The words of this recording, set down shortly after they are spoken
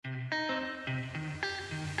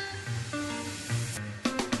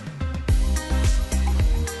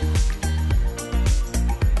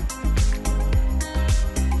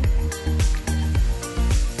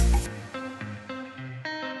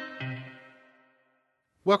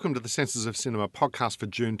Welcome to the Senses of Cinema podcast for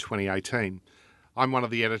June 2018. I'm one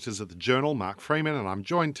of the editors at The Journal, Mark Freeman, and I'm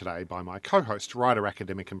joined today by my co-host, writer,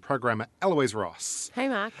 academic and programmer, Eloise Ross. Hey,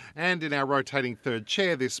 Mark. And in our rotating third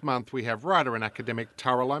chair this month, we have writer and academic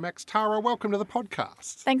Tara Lomax. Tara, welcome to the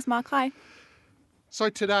podcast. Thanks, Mark. Hi.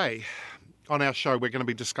 So today, on our show, we're going to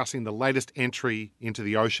be discussing the latest entry into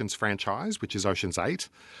the Oceans franchise, which is Ocean's 8,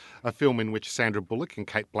 a film in which Sandra Bullock and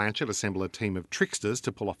Cate Blanchett assemble a team of tricksters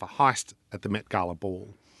to pull off a heist at the Met Gala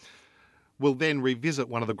ball. We'll then revisit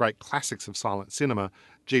one of the great classics of silent cinema,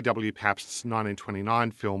 GW Pabst's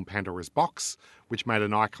 1929 film Pandora's Box, which made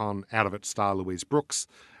an icon out of its star Louise Brooks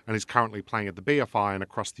and is currently playing at the BFI and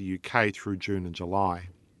across the UK through June and July.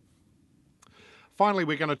 Finally,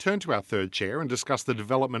 we're going to turn to our third chair and discuss the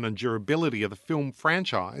development and durability of the film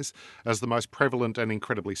franchise as the most prevalent and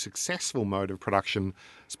incredibly successful mode of production,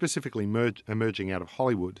 specifically emerging out of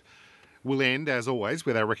Hollywood. We'll end, as always,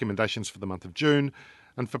 with our recommendations for the month of June.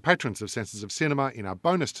 And for patrons of Senses of Cinema, in our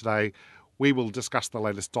bonus today, we will discuss the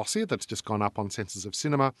latest dossier that's just gone up on Senses of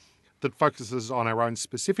Cinema that focuses on our own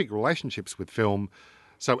specific relationships with film.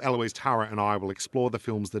 So Eloise, Tara and I will explore the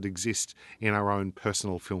films that exist in our own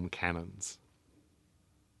personal film canons.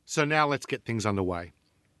 So now let's get things underway.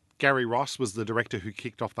 Gary Ross was the director who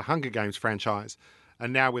kicked off the Hunger Games franchise,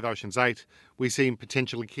 and now with Ocean's 8, we see him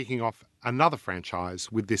potentially kicking off another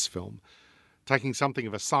franchise with this film. Taking something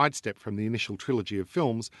of a sidestep from the initial trilogy of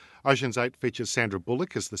films, Ocean's 8 features Sandra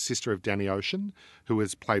Bullock as the sister of Danny Ocean, who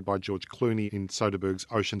is played by George Clooney in Soderbergh's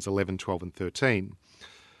Oceans 11, 12 and 13.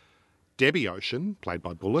 Debbie Ocean, played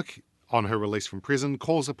by Bullock, on her release from prison,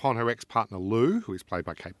 calls upon her ex-partner Lou, who is played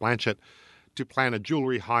by Cate Blanchett, to plan a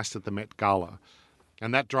jewellery heist at the Met Gala.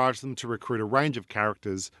 And that drives them to recruit a range of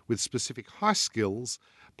characters with specific heist skills,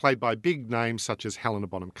 played by big names such as Helena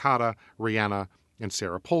Bonham Carter, Rihanna, and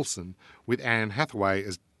Sarah Paulson, with Anne Hathaway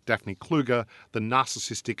as Daphne Kluger, the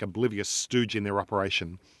narcissistic, oblivious stooge in their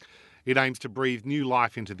operation. It aims to breathe new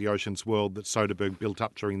life into the Ocean's world that Soderbergh built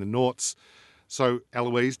up during the noughts. So,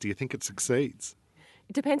 Eloise, do you think it succeeds?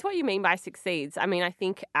 It depends what you mean by succeeds. I mean, I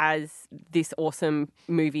think as this awesome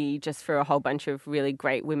movie just for a whole bunch of really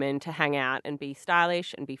great women to hang out and be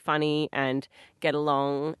stylish and be funny and get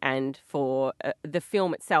along, and for the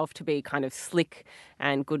film itself to be kind of slick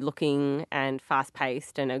and good looking and fast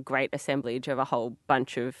paced and a great assemblage of a whole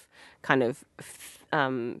bunch of kind of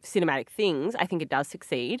cinematic things, I think it does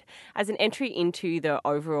succeed. As an entry into the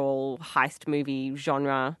overall heist movie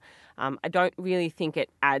genre, I don't really think it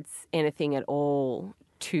adds anything at all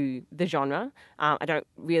to the genre. I don't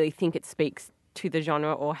really think it speaks to the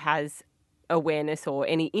genre or has awareness or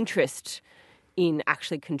any interest in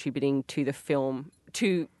actually contributing to the film,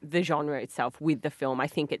 to the genre itself with the film. I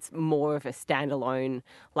think it's more of a standalone,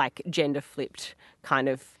 like gender-flipped kind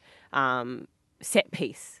of set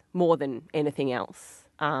piece more than anything else.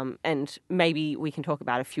 And maybe we can talk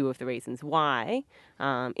about a few of the reasons why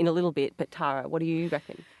in a little bit. But Tara, what do you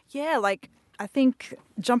reckon? Yeah, I think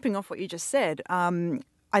jumping off what you just said,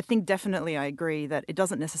 I think definitely I agree that it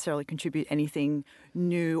doesn't necessarily contribute anything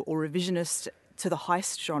new or revisionist to the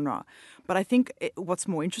heist genre. But I think what's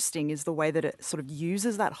more interesting is the way that it sort of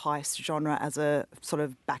uses that heist genre as a sort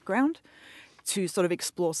of background to sort of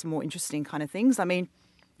explore some more interesting kind of things. I mean,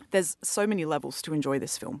 there's so many levels to enjoy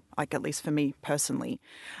this film, like at least for me personally.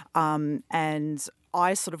 And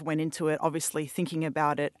I sort of went into it obviously thinking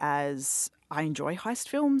about it as I enjoy heist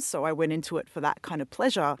films, so I went into it for that kind of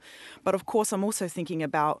pleasure. But of course, I'm also thinking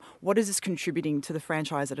about what is this contributing to the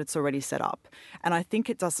franchise that it's already set up. And I think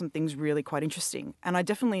it does some things really quite interesting. And I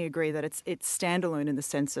definitely agree that it's standalone in the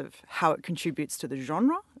sense of how it contributes to the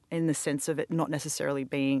genre, in the sense of it not necessarily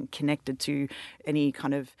being connected to any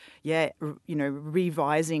kind of,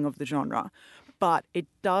 revising of the genre. But it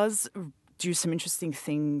does do some interesting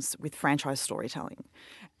things with franchise storytelling.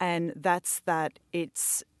 And that's that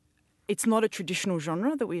it's not a traditional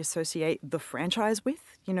genre that we associate the franchise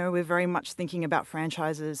with. You know, we're very much thinking about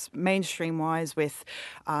franchises mainstream-wise with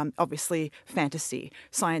obviously fantasy,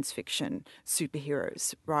 science fiction,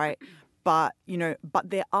 superheroes, right? But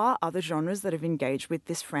there are other genres that have engaged with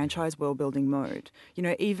this franchise world-building mode. You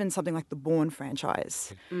know, even something like the Bourne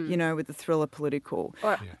franchise, with the thriller political.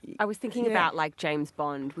 Or, I was thinking about like James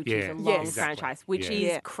Bond, which is a long franchise, which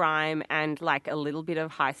is crime and like a little bit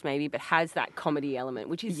of heist maybe, but has that comedy element,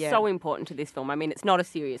 which is so important to this film. I mean, it's not a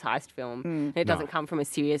serious heist film. And it doesn't come from a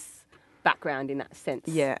serious background in that sense.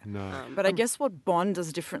 Yeah. No. But I guess what Bond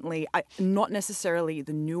does differently, not necessarily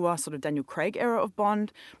the newer sort of Daniel Craig era of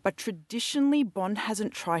Bond, but traditionally Bond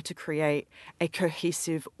hasn't tried to create a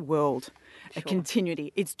cohesive world, a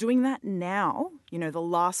continuity. It's doing that now,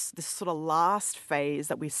 this sort of last phase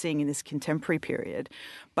that we're seeing in this contemporary period.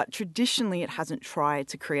 But traditionally it hasn't tried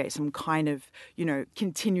to create some kind of,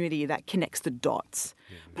 continuity that connects the dots.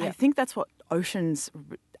 Yeah. But I think that's what Ocean's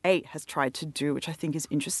 8 has tried to do, which I think is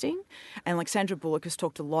interesting. And like Sandra Bullock has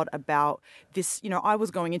talked a lot about this, I was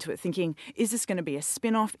going into it thinking, is this going to be a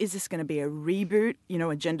spin-off? Is this going to be a reboot,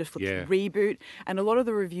 a gender-flipped reboot? And a lot of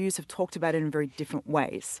the reviews have talked about it in very different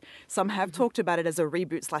ways. Some have talked about it as a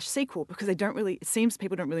reboot/sequel because it seems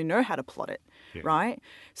people don't really know how to plot it, right?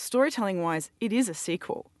 Storytelling-wise, it is a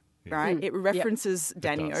sequel. Right? It references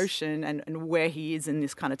Danny Ocean and where he is in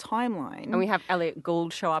this kind of timeline. And we have Elliot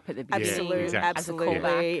Gould show up at the beginning as a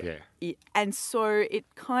callback. And so it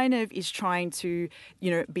kind of is trying to,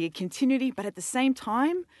 be a continuity, but at the same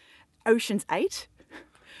time, Ocean's 8,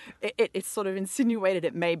 it's sort of insinuated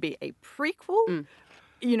it may be a prequel,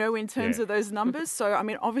 in terms of those numbers. So, I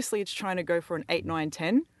mean, obviously it's trying to go for an 8, 9,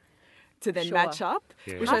 10 to then match up,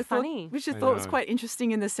 which I thought was quite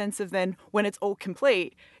interesting in the sense of then when it's all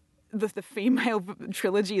complete, the female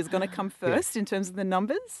trilogy is going to come first in terms of the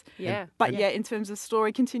numbers. Yeah. But in terms of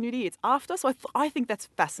story continuity, it's after. So I think that's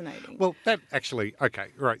fascinating. Well, that actually,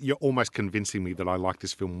 okay, right. You're almost convincing me that I like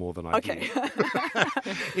this film more than I do.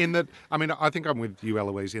 In that, I mean, I think I'm with you,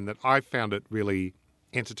 Eloise, in that I found it really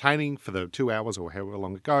entertaining for the 2 hours or however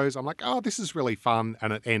long it goes. I'm like, oh, this is really fun.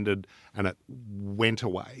 And it ended and it went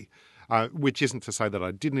away. Which isn't to say that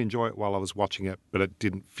I didn't enjoy it while I was watching it, but it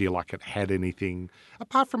didn't feel like it had anything,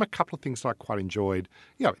 apart from a couple of things that I quite enjoyed.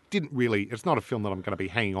 It's not a film that I'm going to be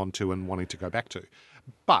hanging on to and wanting to go back to.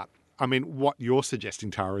 But, I mean, what you're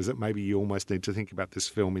suggesting, Tara, is that maybe you almost need to think about this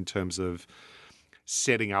film in terms of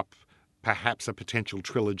setting up perhaps a potential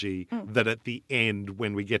trilogy that at the end,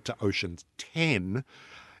 when we get to Ocean's 10,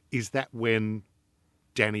 is that when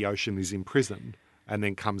Danny Ocean is in prison and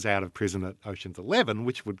then comes out of prison at Ocean's 11,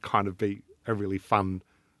 which would kind of be a really fun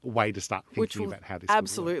way to start thinking about how this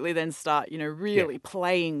absolutely then start, really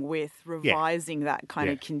playing with revising that kind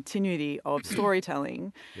of continuity of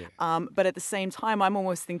storytelling. But at the same time, I'm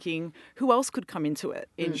almost thinking, who else could come into it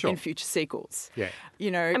in future sequels? Yeah.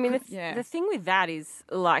 I mean, the thing with that is,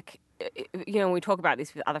 like, we talk about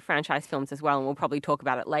this with other franchise films as well, and we'll probably talk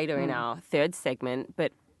about it later in our third segment,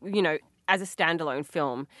 but, as a standalone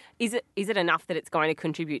film, is it enough that it's going to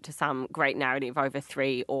contribute to some great narrative over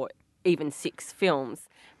 3 or even 6 films,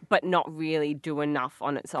 but not really do enough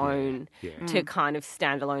on its own to kind of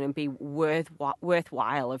stand alone and be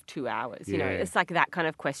worthwhile of 2 hours? It's like that kind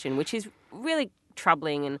of question, which is really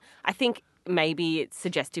troubling, and I think maybe it's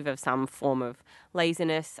suggestive of some form of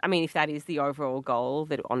laziness. I mean, if that is the overall goal,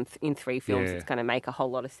 that in 3 films it's going to make a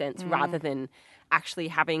whole lot of sense, rather than actually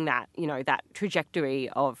having that, that trajectory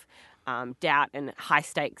of doubt and high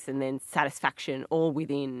stakes and then satisfaction all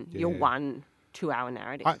within your 1 2-hour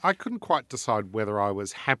narrative. I couldn't quite decide whether I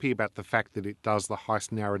was happy about the fact that it does the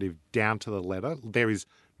heist narrative down to the letter. There is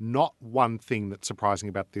not one thing that's surprising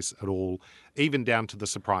about this at all, even down to the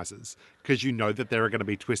surprises, because you know that there are going to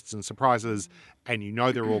be twists and surprises and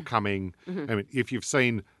they're all coming. I mean, if you've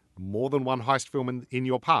seen more than one heist film in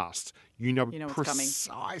your past, you know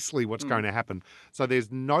precisely what's going to happen. So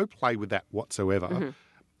there's no play with that whatsoever.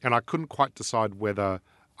 And I couldn't quite decide whether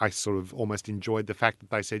I sort of almost enjoyed the fact that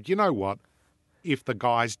they said, you know what, if the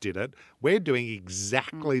guys did it, we're doing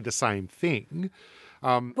exactly the same thing.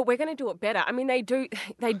 But we're going to do it better. I mean, they do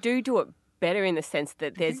it better in the sense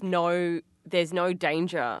that there's no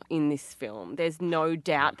danger in this film. There's no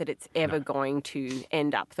doubt that it's ever going to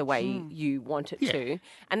end up the way you want it to.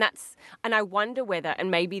 And I wonder whether, and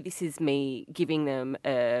maybe this is me giving them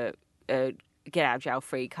a get out of jail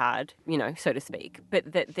free card, so to speak. But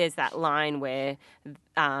there's that line where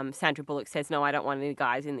Sandra Bullock says, no, I don't want any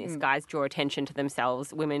guys in this. Guys draw attention to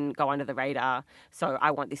themselves. Women go under the radar. So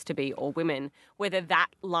I want this to be all women. Whether that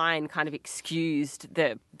line kind of excused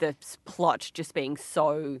the plot just being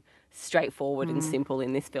so straightforward and simple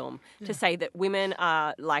in this film. To say that women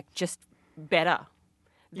are like just better.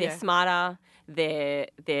 They're smarter. They're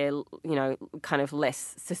kind of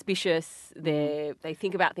less suspicious. They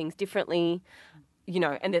think about things differently,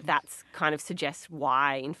 and that's kind of suggests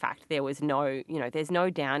why, in fact, there was no, there's no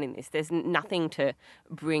down in this. There's nothing to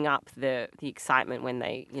bring up the excitement when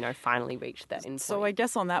they, finally reach that end point. So I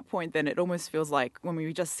guess on that point, then it almost feels like when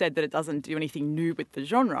we just said that it doesn't do anything new with the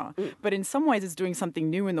genre, but in some ways it's doing something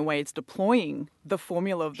new in the way it's deploying the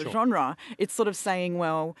formula of the genre. It's sort of saying,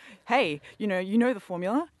 well, hey, you know the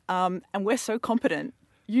formula. And we're so competent,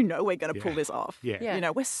 you know we're going to pull this off. Yeah. Yeah. You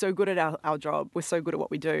know, we're so good at our job. We're so good at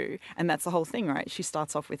what we do. And that's the whole thing, right? She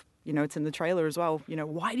starts off with, you know, it's in the trailer as well. You know,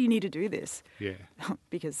 why do you need to do this? Yeah.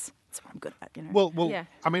 Because it's what I'm good at, you know. Well, Yeah.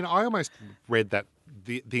 I mean, I almost read that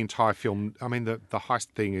the entire film, I mean, the heist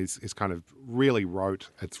thing is kind of really rote.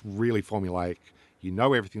 It's really formulaic. You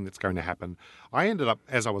know everything that's going to happen. I ended up,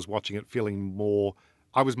 as I was watching it,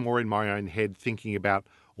 I was more in my own head thinking about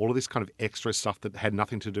all of this kind of extra stuff that had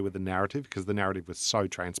nothing to do with the narrative, because the narrative was so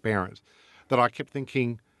transparent that I kept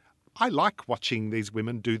thinking, I like watching these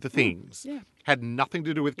women do the things. yeah. Had nothing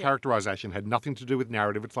to do with characterization, had nothing to do with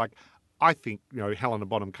narrative. It's like, I think, you know, Helena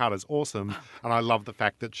Bonham Carter's awesome, and I love the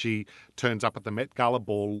fact that she turns up at the Met Gala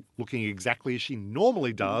ball looking exactly as she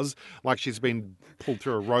normally does, like she's been pulled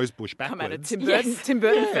through a rose bush backwards. Come out of Tim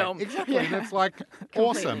Burton Yeah, film. exactly. And it's like,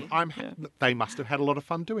 awesome. They must have had a lot of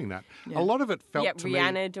fun doing that. Yeah. A lot of it felt to me...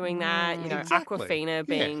 Rihanna doing that, you know, Exactly. Aquafina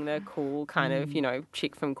being the cool kind of, you know,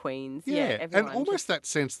 chick from Queens. Yeah, and everyone almost just- that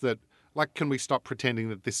sense that, like, can we stop pretending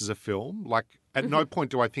that this is a film? Like, at no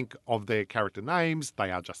point do I think of their character names. They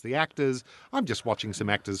are just the actors. I'm just watching some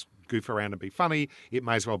actors goof around and be funny. It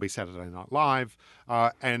may as well be Saturday Night Live.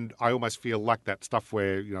 And I almost feel like that stuff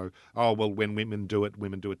where, you know, oh, well, when women do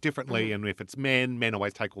it differently. And if it's men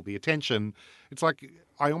always take all the attention. It's like,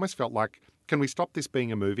 I almost felt like, can we stop this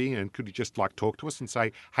being a movie, and could you just like talk to us and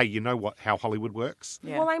say, hey, you know how Hollywood works?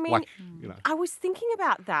 Yeah. Well, I mean, Like, you know. I was thinking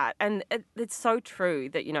about that, and it's so true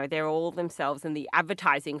that, you know, they're all themselves, and the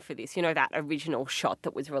advertising for this, you know, that original shot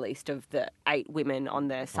that was released of the 8 women on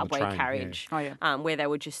the subway train, carriage, yeah. Oh, where they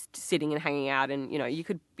were just sitting and hanging out, and, you know, you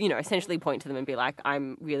could, you know, essentially point to them and be like,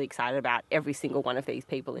 I'm really excited about every single one of these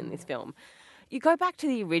people in this film. You go back to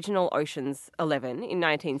the original Ocean's 11 in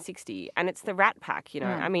 1960, and it's the Rat Pack. You know,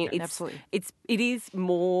 I mean, absolutely. it is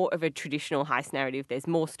more of a traditional heist narrative. There's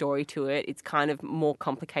more story to it. It's kind of more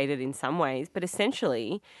complicated in some ways, but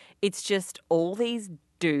essentially, it's just all these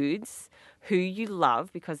dudes who you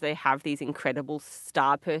love because they have these incredible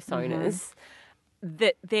star personas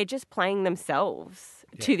that they're just playing themselves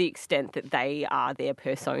to the extent that they are their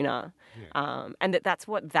persona, and that's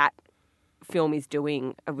what that film is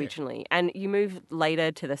doing originally. And you move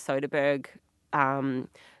later to the Soderbergh,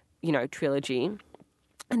 you know, trilogy,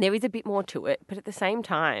 and there is a bit more to it, but at the same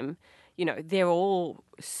time, you know, they're all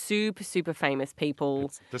super, super famous people.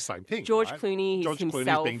 It's the same thing. George right? Clooney George himself.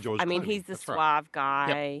 Clooney's being George I mean, Clooney. he's the That's right. suave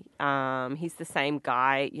guy. He's the same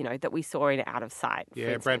guy, you know, that we saw in Out of Sight. for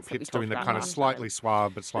Yeah, Brad instance, that we Pitt's talked doing the about kind of last slightly time.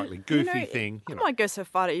 suave but slightly goofy thing. I You know. might go so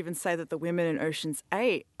far to even say that the women in Ocean's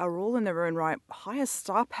 8 are all in their own right higher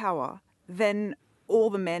star power than all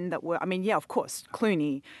the men that were, I mean, yeah, of course,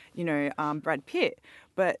 Clooney, you know, Brad Pitt,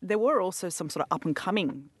 but there were also some sort of up and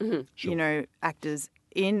coming, you know, actors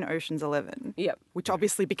in Ocean's 11, Yep. which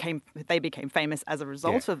obviously became famous as a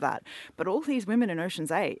result of that. But all these women in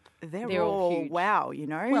Ocean's 8, they're all all huge. wow, you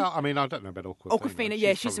know. Well, I mean, I don't know about Awkwafina,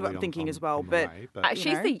 yeah, she's what probably I'm thinking on as well, the but- way,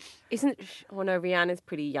 She's know? Rihanna's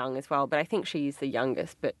pretty young as well, but I think she's the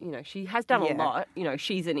youngest. But, you know, she has done a Yeah. lot. You know,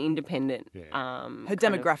 she's an independent. Yeah. her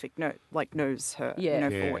demographic knows her, Yeah. you know,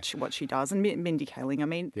 Yeah. for what she does. And Mindy Kaling, I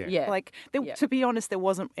mean, Yeah. like, Yeah. to be honest, there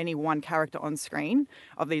wasn't any one character on screen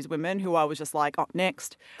of these women who I was just like, oh, next.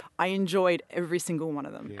 I enjoyed every single one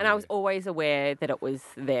of them. And I was always aware that it was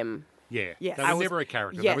them. Yeah, Yes. they I were was- never a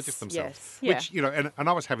character. They were yes, just themselves. yes. Which, you know, and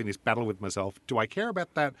I was having this battle with myself. Do I care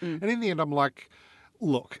about that? And in the end, I'm like,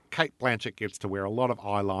 look, Kate Blanchett gets to wear a lot of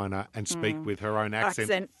eyeliner and speak with her own accent.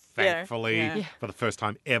 yeah, Thankfully, yeah. for the first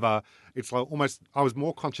time ever. It's like almost, I was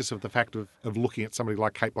more conscious of the fact of looking at somebody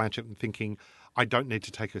like Kate Blanchett and thinking, I don't need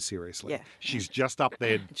to take her seriously. Yeah. She's just up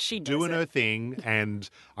there She knows doing it. her thing, and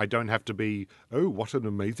I don't have to be, oh, what an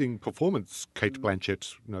amazing performance, Kate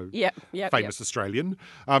Blanchett, you know, Yep, famous Australian.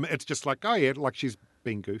 It's just like, oh yeah, like she's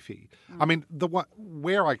being goofy. I mean,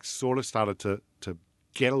 where I sort of started to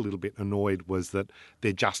get a little bit annoyed was that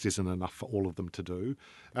there just isn't enough for all of them to do.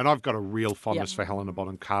 And I've got a real fondness for Helena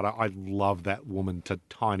Bonham Carter. I love that woman to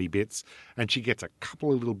tiny bits. And she gets a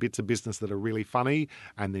couple of little bits of business that are really funny,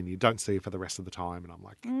 and then you don't see her for the rest of the time. And I'm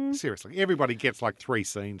like, seriously, everybody gets like 3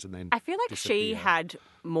 scenes and then I feel like she disappear. had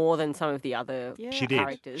more than some of the other She did.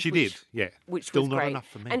 characters. She which- did, yeah. Which Still was not great. enough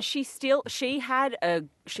for me. And she had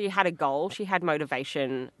a goal, she had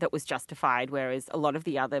motivation that was justified, whereas a lot of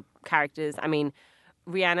the other characters, I mean,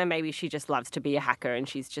 Rihanna, maybe she just loves to be a hacker and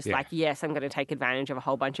she's just Yeah. like, yes, I'm going to take advantage of a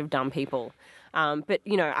whole bunch of dumb people. But,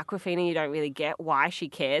 you know, Aquafina, you don't really get why she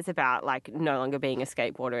cares about, like, no longer being a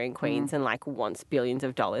skateboarder in Queens and, like, wants billions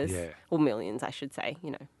of dollars. Yeah. Or millions, I should say, you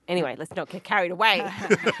know. Anyway, let's not get carried away.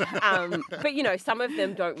 But, you know, some of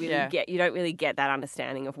them you don't really get that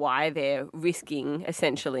understanding of why they're risking,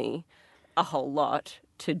 essentially, a whole lot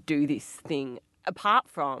to do this thing apart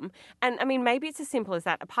from, and I mean, maybe it's as simple as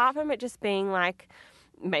that, apart from it just being like,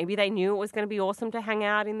 maybe they knew it was going to be awesome to hang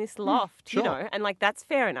out in this loft, sure. you know, and like that's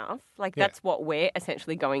fair enough. Like that's what we're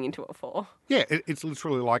essentially going into it for. Yeah, it's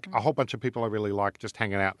literally like a whole bunch of people I really like just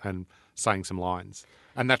hanging out and saying some lines.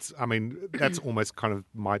 And that's almost kind of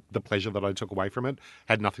the pleasure that I took away from it.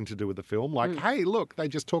 Had nothing to do with the film. Like, hey, look, they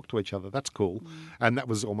just talk to each other. That's cool. And that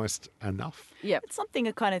was almost enough. Yeah. It's something,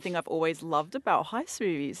 a kind of thing I've always loved about heist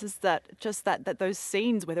movies is that those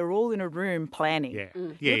scenes where they're all in a room planning. Yeah.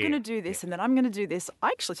 You're going to do this and then I'm going to do this. I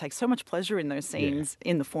actually take so much pleasure in those scenes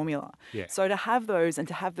in the formula. Yeah. So to have those and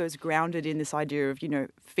to have those grounded in this idea of, you know,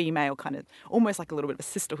 female kind of, almost like a little bit of a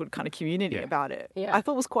sisterhood kind of community about it, I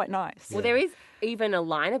thought was quite nice. Well, there is even a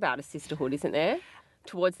line about a sisterhood, isn't there?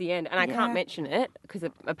 Towards the end. And I can't mention it because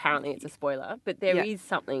apparently it's a spoiler, but there is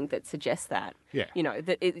something that suggests that. Yeah. You know,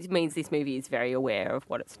 that it means this movie is very aware of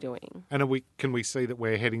what it's doing. And can we see that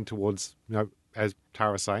we're heading towards, you know, as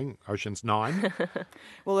Tara's saying, Ocean's 9?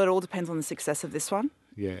 Well, it all depends on the success of this one.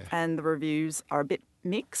 Yeah. And the reviews are a bit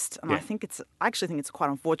mixed. And I actually think it's quite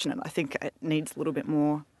unfortunate. I think it needs a little bit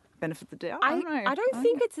more benefit of the doubt. I don't know. I don't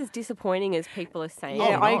think it's as disappointing as people are saying.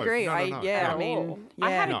 Yeah, no. I agree. No.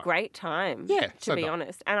 I had a great time, to be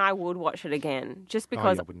honest, and I would watch it again just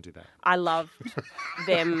because I wouldn't do that. I loved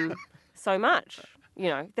them so much. You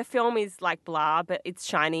know, the film is like blah, but it's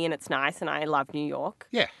shiny and it's nice, and I love New York.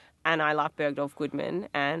 Yeah. And I love Bergdorf Goodman,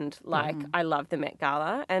 and I love the Met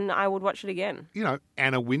Gala, and I would watch it again. You know,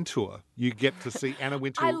 Anna Wintour. You get to see Anna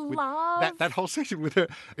Wintour. I with love that whole section with her.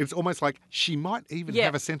 It's almost like she might even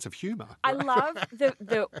have a sense of humour. I love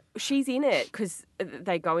the she's in it because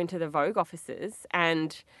they go into the Vogue offices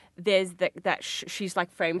and there's she's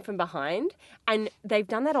like framed from behind, and they've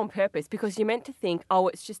done that on purpose because you're meant to think, oh,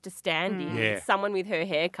 it's just a stand-in, someone with her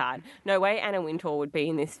haircut. No way Anna Wintour would be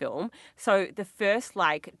in this film. So the first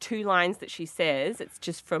like 2 lines that she says, it's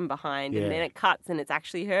just from behind, and then it cuts and it's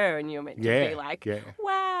actually her, and you're meant to be like,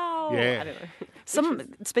 wow. Yeah. I don't know.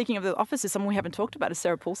 Speaking of the offices, someone we haven't talked about is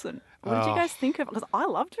Sarah Paulson. What did you guys think of it? Because I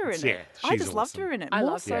loved her in it. I just loved her in it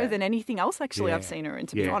more so than anything else actually I've seen her in,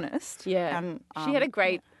 to be honest. Yeah. And, she had a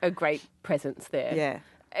great presence there. Yeah.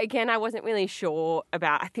 Again, I wasn't really sure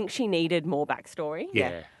about. I think she needed more backstory.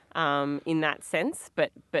 Yeah. In that sense,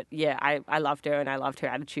 but yeah, I loved her and I loved her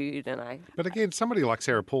attitude But again, somebody like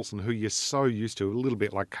Sarah Paulson, who you're so used to, a little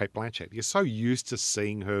bit like Cate Blanchett, you're so used to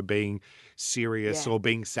seeing her being serious or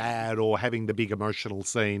being sad or having the big emotional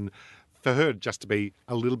scene. For her just to be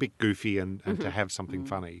a little bit goofy and to have something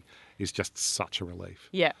funny is just such a relief.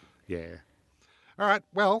 Yeah. Yeah. All right.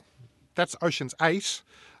 Well, that's Ocean's 8.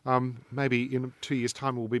 Maybe in 2 years'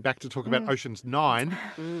 time we'll be back to talk about Ocean's 9.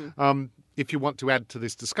 If you want to add to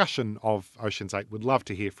this discussion of Ocean's 8, we'd love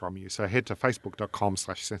to hear from you. So head to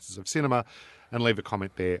facebook.com/senseofcinema and leave a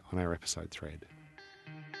comment there on our episode thread.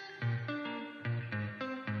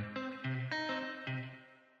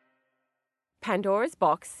 Pandora's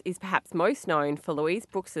Box is perhaps most known for Louise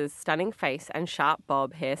Brooks's stunning face and sharp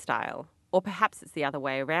bob hairstyle. Or perhaps it's the other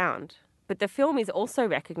way around. But the film is also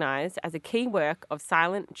recognised as a key work of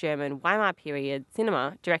silent German Weimar period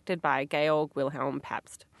cinema directed by Georg Wilhelm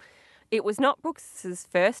Pabst. It was not Brooks's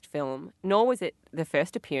first film, nor was it the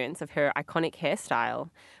first appearance of her iconic hairstyle,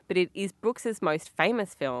 but it is Brooks's most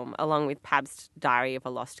famous film, along with Pabst's Diary of a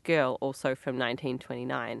Lost Girl, also from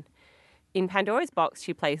 1929. In Pandora's Box,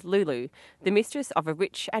 she plays Lulu, the mistress of a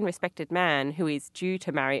rich and respected man who is due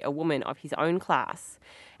to marry a woman of his own class.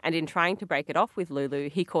 And in trying to break it off with Lulu,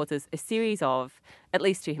 he causes a series of, at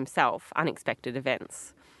least to himself, unexpected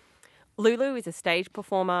events. Lulu is a stage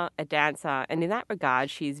performer, a dancer, and in that regard,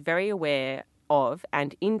 she is very aware of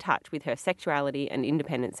and in touch with her sexuality and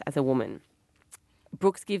independence as a woman.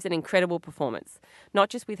 Brooks gives an incredible performance, not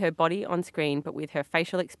just with her body on screen, but with her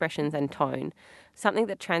facial expressions and tone, something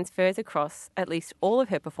that transfers across at least all of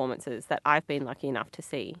her performances that I've been lucky enough to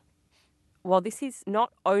see. While this is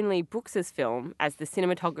not only Brooks's film, as the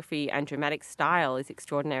cinematography and dramatic style is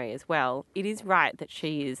extraordinary as well, it is right that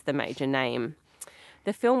she is the major name.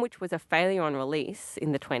 The film, which was a failure on release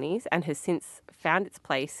in the 20s and has since found its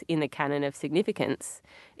place in the canon of significance,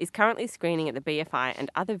 is currently screening at the BFI and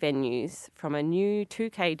other venues from a new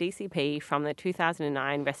 2K DCP from the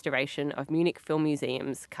 2009 restoration of Munich Film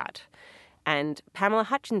Museum's cut. And Pamela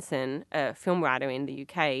Hutchinson, a film writer in the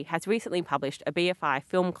UK, has recently published a BFI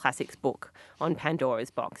Film Classics book on Pandora's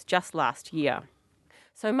Box just last year.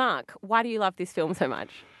 So, Mark, why do you love this film so much?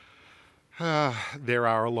 There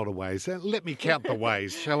are a lot of ways. Let me count the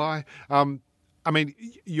ways, shall I? I mean,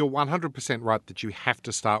 you're 100% right that you have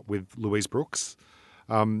to start with Louise Brooks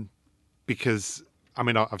because I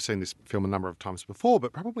mean, I've seen this film a number of times before,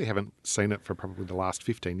 but probably haven't seen it for probably the last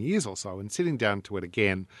 15 years or so. And sitting down to it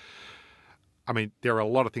again, I mean, there are a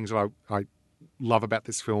lot of things that I love about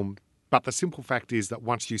this film, but the simple fact is that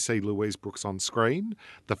once you see Louise Brooks on screen,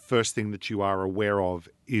 the first thing that you are aware of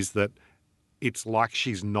is that it's like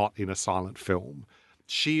she's not in a silent film.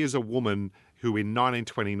 She is a woman who in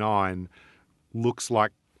 1929 looks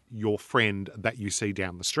like your friend that you see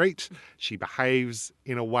down the street. She behaves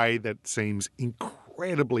in a way that seems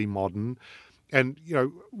incredibly modern. And, you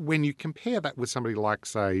know, when you compare that with somebody like,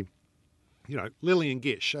 say, you know, Lillian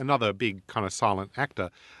Gish, another big kind of silent actor.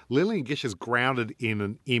 Lillian Gish is grounded in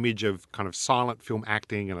an image of kind of silent film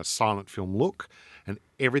acting and a silent film look, and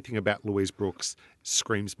everything about Louise Brooks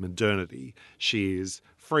screams modernity. She is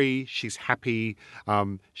free, she's happy,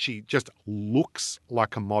 she just looks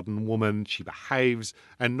like a modern woman. She behaves,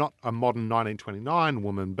 and not a modern 1929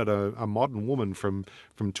 woman, but a modern woman from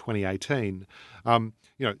 2018. You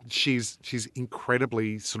know, she's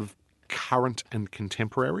incredibly sort of current and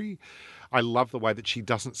contemporary. I love the way that she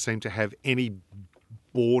doesn't seem to have any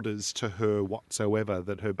borders to her whatsoever,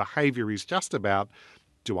 that her behaviour is just about,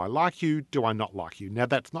 do I like you? Do I not like you? Now,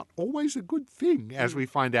 that's not always a good thing, as we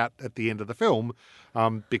find out at the end of the film,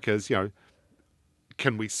 because, you know,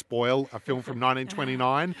 can we spoil a film from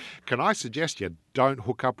 1929? Can I suggest you don't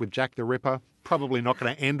hook up with Jack the Ripper? Probably not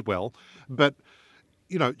going to end well. But,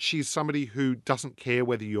 you know, she's somebody who doesn't care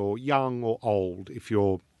whether you're young or old, if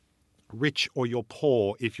you're rich or you're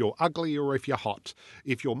poor, if you're ugly or if you're hot,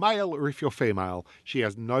 if you're male or if you're female. She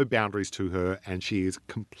has no boundaries to her, and she is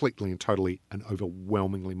completely and totally and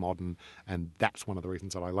overwhelmingly modern, and that's one of the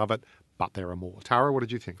reasons that I love it. But there are more. Tara, what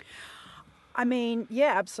did you think? I mean,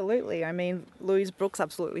 yeah, absolutely. I mean, Louise Brooks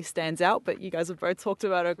absolutely stands out, but you guys have both talked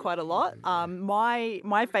about her quite a lot. My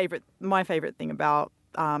favorite thing about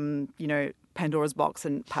you know, Pandora's Box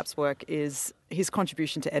and Pabst's work is his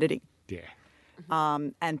contribution to editing. Yeah.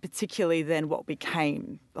 And particularly then what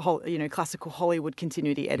became the whole, you know, classical Hollywood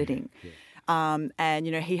continuity editing. Yeah. And,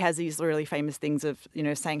 you know, he has these really famous things of, you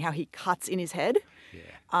know, saying how he cuts in his head.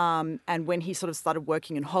 Yeah. And when he sort of started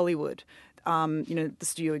working in Hollywood, you know, the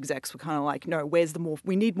studio execs were kind of like, no,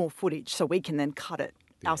 we need more footage so we can then cut it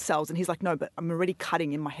ourselves. And he's like, no, but I'm already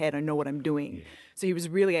cutting in my head. I know what I'm doing. Yeah. So he was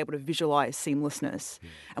really able to visualize seamlessness. Yeah.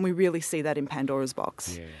 And we really see that in Pandora's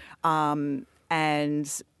Box. Yeah.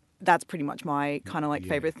 And that's pretty much my kind of like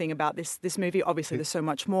favorite thing about this movie. Obviously, there's so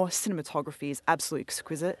much more. Cinematography is absolutely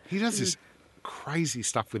exquisite. He does this crazy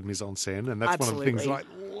stuff with mise en scène, and that's one of the things that I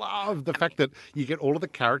love. The fact that you get all of the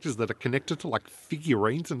characters that are connected to like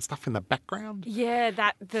figurines and stuff in the background.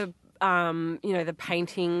 Yeah, you know, the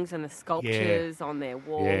paintings and the sculptures on their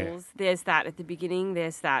walls. Yeah. There's that at the beginning.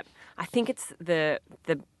 There's that. I think it's the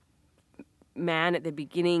man at the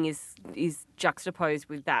beginning is juxtaposed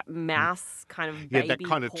with that mouse kind of baby that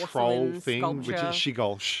kind of troll thing, which is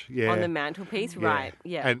Shigolsh, on the mantelpiece, right?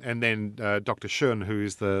 Yeah, and then Dr. Shun, who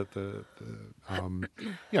is the you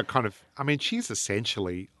know, kind of, I mean, she's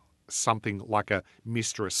essentially something like a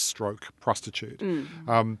mistress stroke prostitute, you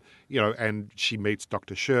know, and she meets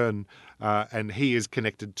Dr. Shun, and he is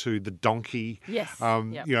connected to the donkey, you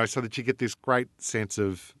know, so that you get this great sense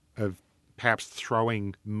of perhaps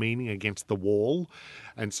throwing meaning against the wall.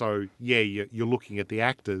 And so, you're looking at the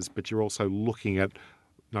actors, but you're also looking at,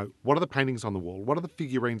 you know, what are the paintings on the wall? What are the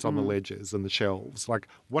figurines on the ledges and the shelves? Like,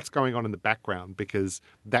 what's going on in the background? Because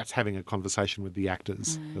that's having a conversation with the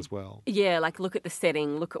actors as well. Yeah, like look at the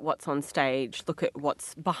setting, look at what's on stage, look at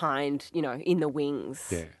what's behind, you know, in the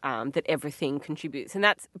wings, that everything contributes. And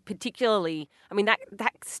that's particularly, I mean, that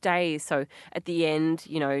stays. So at the end,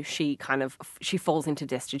 you know, she falls into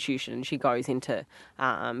destitution and she goes into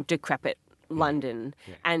decrepit London,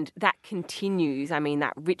 and that continues. I mean,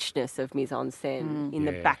 that richness of mise en scène in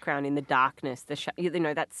the background, in the darkness, you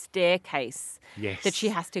know, that staircase that she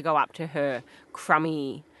has to go up to her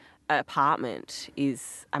crummy apartment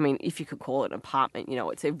is, I mean, if you could call it an apartment, you know,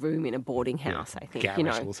 it's a room in a boarding house, I think, you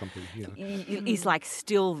know, or something, is like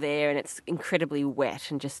still there, and it's incredibly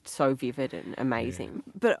wet and just so vivid and amazing.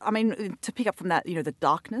 But I mean, to pick up from that, you know, the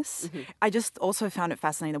darkness, I just also found it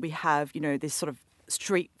fascinating that we have, you know, this sort of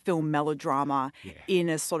street film melodrama in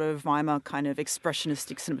a sort of Weimar kind of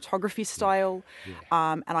expressionistic cinematography style.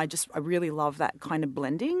 And I really love that kind of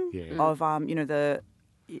blending of, you know, the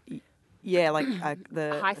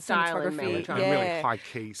high style and melodrama. Really high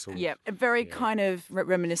key sort of. Very kind of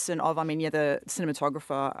reminiscent of, I mean, the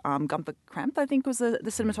cinematographer, Gunther Kramp, I think was the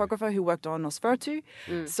cinematographer who worked on Nosferatu.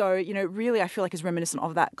 So, you know, really I feel like it's reminiscent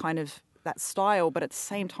of that kind of that style, but at the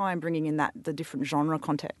same time bringing in the different genre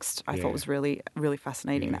context. I thought was really, really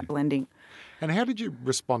fascinating, that blending. And how did you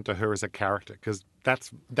respond to her as a character? Because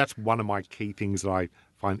that's one of my key things that I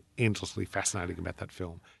find endlessly fascinating about that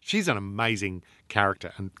film. She's an amazing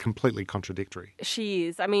character and completely contradictory. She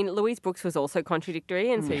is. I mean, Louise Brooks was also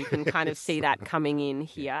contradictory, and so you can kind of see that coming in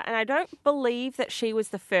here. And I don't believe that she was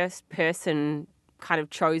the first person kind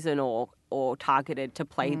of chosen or targeted to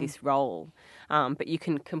play this role. But you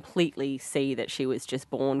can completely see that she was just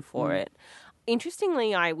born for it.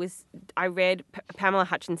 Interestingly, I read Pamela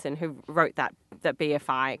Hutchinson, who wrote that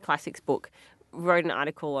BFI Classics book, wrote an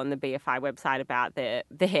article on the BFI website about the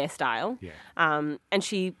hairstyle. Yeah.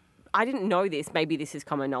 And I didn't know this, maybe this is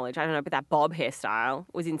common knowledge, I don't know, but that bob hairstyle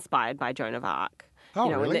was inspired by Joan of Arc. Oh,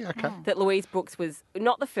 really? Okay. That Louise Brooks was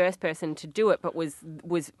not the first person to do it, but was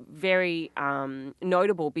very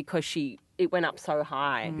notable because it went up so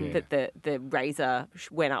high that the razor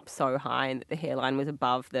went up so high and that the hairline was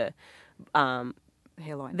above the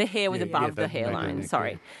Hairline. The hair was above the hairline.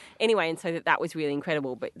 Sorry. Anyway, and so that was really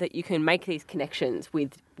incredible. But that you can make these connections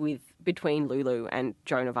with between Lulu and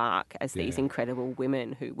Joan of Arc as these incredible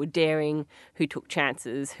women who were daring, who took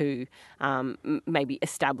chances, who maybe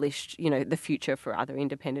established the future for other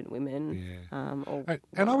independent women. Yeah.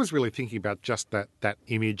 And I was really thinking about just that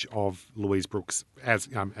image of Louise Brooks as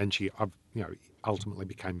and she ultimately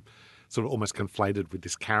became sort of almost conflated with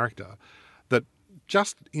this character that.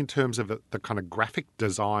 Just in terms of the kind of graphic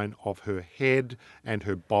design of her head and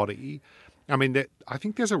her body, I mean, I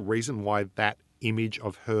think there's a reason why that image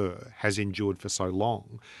of her has endured for so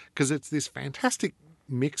long, because it's this fantastic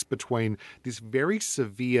mix between this very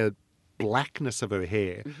severe blackness of her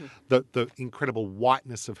hair, the incredible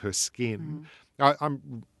whiteness of her skin.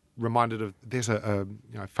 I'm reminded of there's a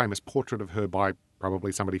famous portrait of her by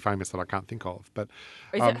probably somebody famous that I can't think of, but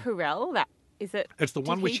is it Hurrell that? Is it? It's the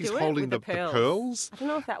one where she's holding the pearls. I don't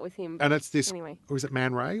know if that was him. And it's this, anyway. Or is it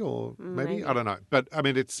Man Ray or maybe? I don't know. But I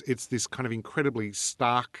mean, it's this kind of incredibly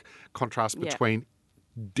stark contrast between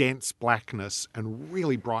dense blackness and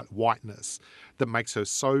really bright whiteness that makes her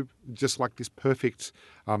so just like this perfect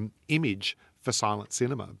image for silent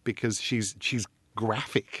cinema because she's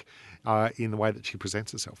graphic in the way that she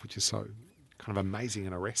presents herself, which is so kind of amazing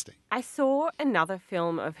and arresting. I saw another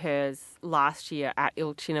film of hers last year at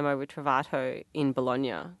Il Cinema Ritrovato in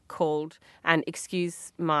Bologna called, and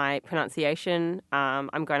excuse my pronunciation,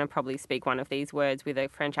 I'm going to probably speak one of these words with a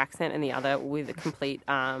French accent and the other with a complete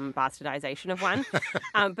bastardization of one,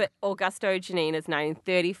 but Augusto Giannina's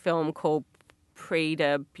 1930 film called Prix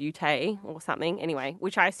de Beauté or something, anyway,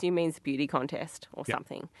 which I assume means beauty contest or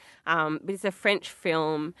something. But it's a French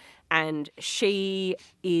film and she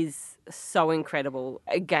is so incredible.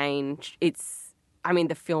 Again,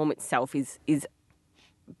 the film itself is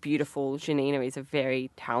beautiful. Giannina is a very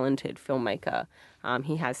talented filmmaker.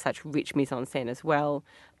 He has such rich mise-en-scène as well.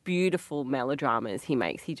 Beautiful melodramas he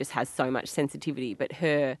makes. He just has so much sensitivity. But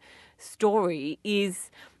her story is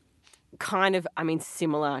kind of,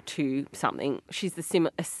 similar to something. She's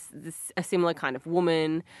a similar kind of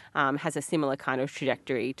woman, has a similar kind of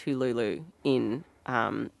trajectory to Lulu in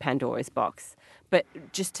Pandora's Box. But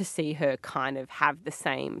just to see her kind of have the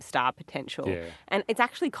same star potential. Yeah. And it's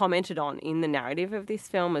actually commented on in the narrative of this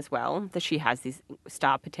film as well, that she has this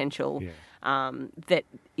star potential that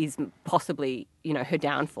is possibly, her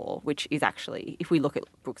downfall, which is actually, if we look at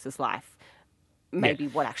Brooks's life, maybe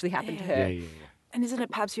what actually happened to her. Yeah. And isn't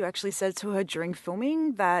it perhaps you actually said to her during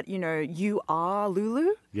filming that, you are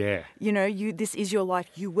Lulu? Yeah. This is your life.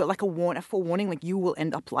 You will, like a forewarning, like you will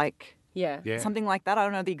end up like... Yeah. Something like that. I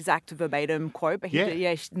don't know the exact verbatim quote, but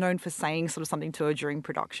he's known for saying sort of something to her during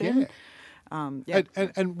production. Yeah.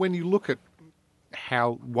 And when you look at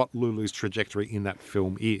what Lulu's trajectory in that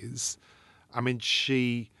film is,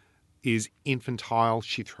 she is infantile,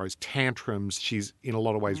 she throws tantrums, she's in a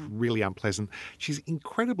lot of ways really unpleasant. She's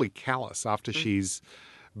incredibly callous after she's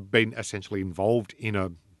been essentially involved in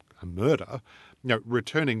a murder,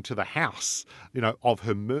 returning to the house, of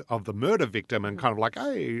the murder victim and kind of like,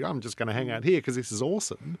 hey, I'm just going to hang out here because this is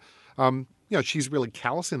awesome. She's really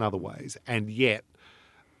callous in other ways. And yet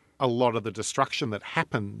a lot of the destruction that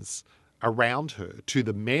happens around her to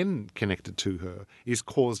the men connected to her is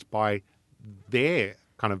caused by their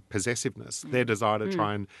kind of possessiveness, their desire to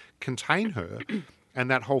try and contain her.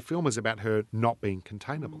 And that whole film is about her not being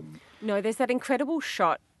containable. No, there's that incredible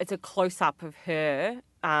shot. It's a close-up of her,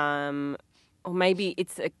 or maybe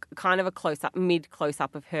it's a kind of a close-up,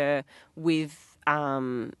 mid-close-up of her with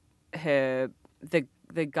the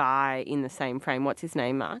guy in the same frame. What's his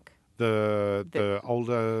name, Mark? The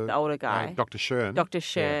older guy. Dr. Shern. Dr.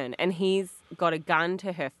 Shern. Yeah. And he's got a gun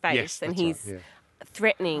to her face he's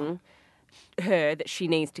threatening her that she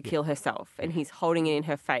needs to kill herself, and he's holding it in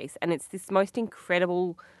her face. And it's this most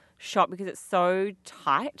incredible shot because it's so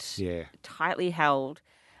tightly held.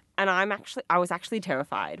 And I was actually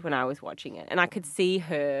terrified when I was watching it. And I could see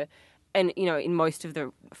her, and, you know, in most of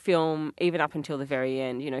the film, even up until the very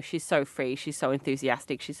end, you know, she's so free, she's so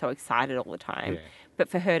enthusiastic, she's so excited all the time. Yeah. But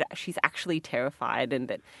for her, she's actually terrified, and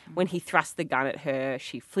that when he thrusts the gun at her,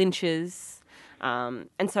 she flinches.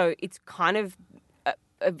 And so it's kind of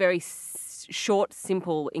a very short,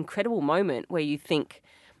 simple, incredible moment where you think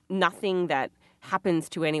nothing that happens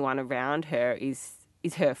to anyone around her is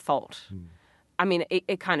her fault. I mean,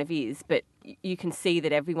 it kind of is, but you can see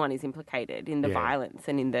that everyone is implicated in the violence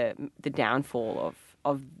and in the downfall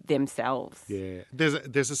of themselves. Yeah.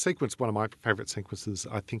 There's a sequence, one of my favourite sequences,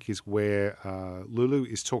 I think, is where Lulu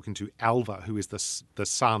is talking to Alva, who is the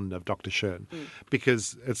son of Dr. Shern,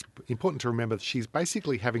 because it's important to remember that she's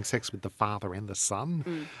basically having sex with the father and the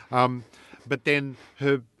son. But then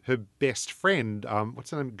her best friend, what's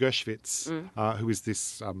her name, Gershwitz, who is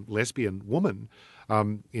this lesbian woman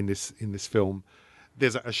in this film.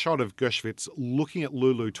 There's a shot of Gershwitz looking at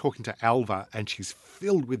Lulu talking to Alva, and she's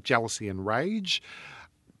filled with jealousy and rage.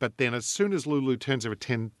 But then as soon as Lulu turns her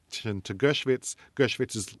attention to Gershwitz,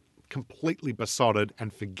 Gershwitz is completely besotted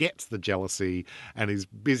and forgets the jealousy and is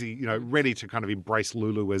busy, you know, ready to kind of embrace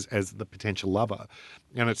Lulu as the potential lover.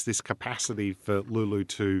 And it's this capacity for Lulu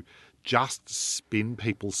to just spin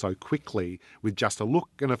people so quickly with just a look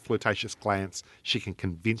and a flirtatious glance. She can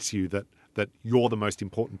convince you that you're the most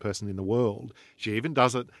important person in the world. She even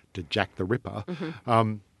does it to Jack the Ripper.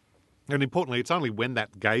 And importantly, it's only when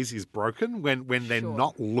that gaze is broken, when they're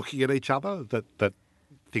not looking at each other, that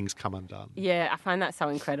things come undone. Yeah, I find that so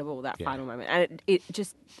incredible, that final moment. And it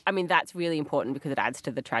just, I mean, that's really important because it adds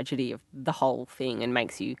to the tragedy of the whole thing and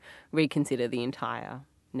makes you reconsider the entire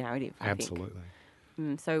narrative, I think. Absolutely.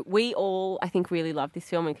 So we all, I think, really love this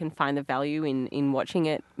film and can find the value in watching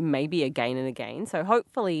it maybe again and again. So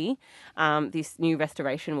hopefully this new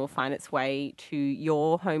restoration will find its way to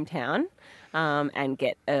your hometown and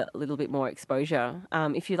get a little bit more exposure.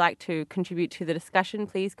 If you'd like to contribute to the discussion,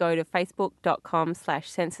 please go to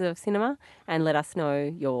facebook.com/senses-of-cinema and let us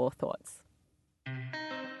know your thoughts.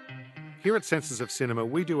 Here at Senses of Cinema,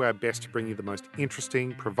 we do our best to bring you the most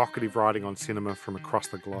interesting, provocative writing on cinema from across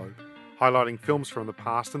the globe, highlighting films from the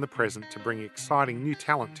past and the present to bring exciting new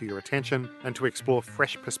talent to your attention and to explore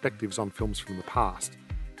fresh perspectives on films from the past.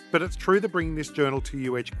 But it's true that bringing this journal to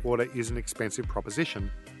you each quarter is an expensive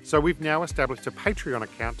proposition, so we've now established a Patreon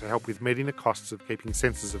account to help with meeting the costs of keeping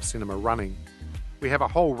Senses of Cinema running. We have a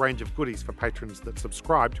whole range of goodies for patrons that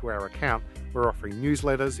subscribe to our account. We're offering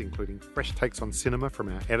newsletters, including fresh takes on cinema from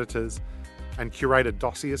our editors, and curated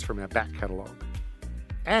dossiers from our back catalogue.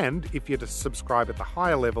 And if you're to subscribe at the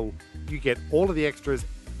higher level, you get all of the extras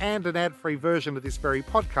and an ad-free version of this very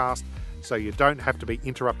podcast, so you don't have to be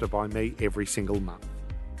interrupted by me every single month.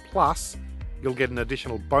 Plus, you'll get an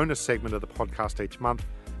additional bonus segment of the podcast each month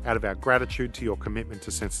out of our gratitude to your commitment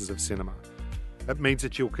to Senses of Cinema. It means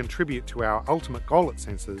that you'll contribute to our ultimate goal at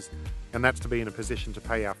Senses, and that's to be in a position to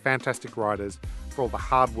pay our fantastic writers for all the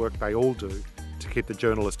hard work they all do to keep the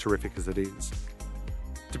journal as terrific as it is.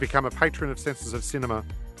 To become a patron of Senses of Cinema,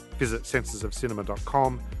 visit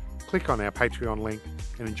sensesofcinema.com, click on our Patreon link,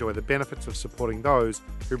 and enjoy the benefits of supporting those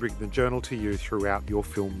who bring the journal to you throughout your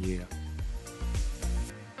film year.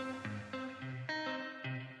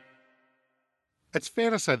 It's fair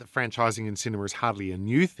to say that franchising in cinema is hardly a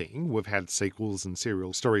new thing. We've had sequels and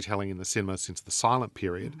serial storytelling in the cinema since the silent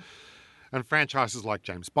period. And franchises like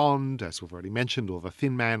James Bond, as we've already mentioned, or The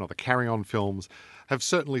Thin Man or the Carry On films have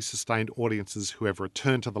certainly sustained audiences who have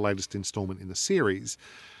returned to the latest instalment in the series.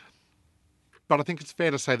 But I think it's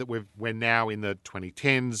fair to say that we're now in the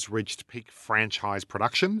 2010s, reached peak franchise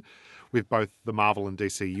production, with both the Marvel and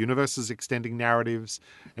DC universes extending narratives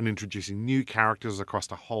and introducing new characters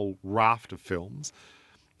across a whole raft of films.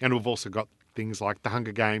 And we've also got things like The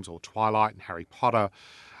Hunger Games or Twilight and Harry Potter,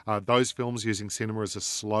 those films using cinema as a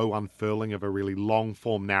slow unfurling of a really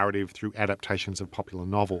long-form narrative through adaptations of popular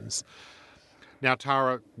novels. Now,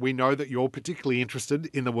 Tara, we know that you're particularly interested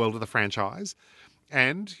in the world of the franchise.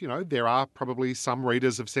 And, you know, there are probably some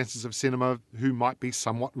readers of Senses of Cinema who might be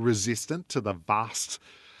somewhat resistant to the vast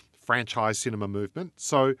franchise cinema movement.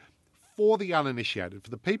 So for the uninitiated, for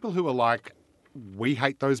the people who are like, we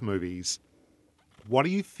hate those movies, what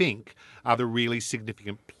do you think are the really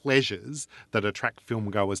significant pleasures that attract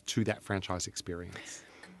filmgoers to that franchise experience?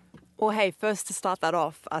 Well, hey, first to start that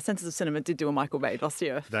off, Senses of Cinema did do a Michael Bay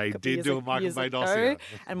dossier. They did do a Michael Bay dossier.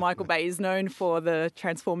 And Michael Bay is known for the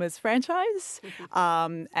Transformers franchise.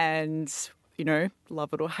 And,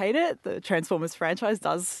 love it or hate it, the Transformers franchise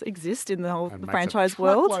does exist in the whole And makes franchise a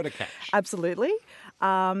world. truckload of cash. Absolutely.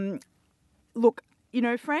 Look,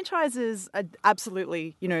 franchises are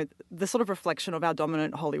absolutely, the sort of reflection of our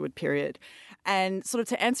dominant Hollywood period. And sort of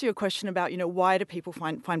to answer your question about, why do people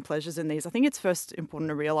find pleasures in these, I think it's first important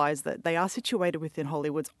to realise that they are situated within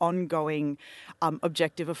Hollywood's ongoing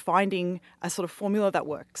objective of finding a sort of formula that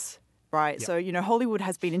works. Right. Yep. So, Hollywood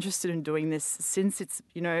has been interested in doing this since its,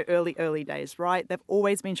 early days, right? They've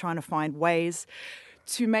always been trying to find ways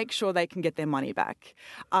to make sure they can get their money back.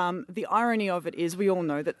 The irony of it is we all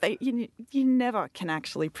know that you never can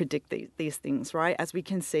actually predict these things, right? As we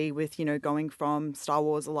can see with, going from Star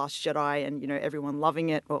Wars The Last Jedi and, everyone loving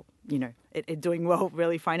it, well, it doing well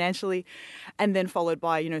really financially, and then followed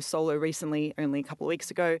by, Solo recently, only a couple of weeks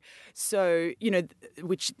ago. So,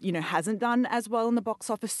 which, hasn't done as well in the box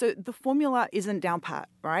office. So the formula isn't down pat,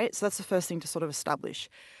 right? So that's the first thing to sort of establish.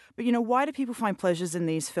 But, why do people find pleasures in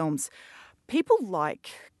these films? People like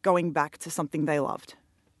going back to something they loved.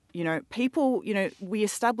 People, we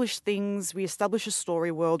establish things, we establish a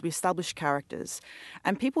story world, we establish characters,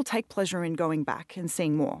 and people take pleasure in going back and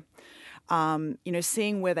seeing more,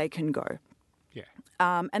 seeing where they can go. Yeah.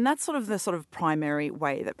 And that's sort of the primary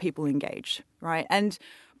way that people engage, right?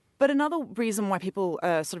 But another reason why people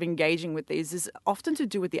are sort of engaging with these is often to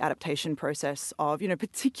do with the adaptation process of,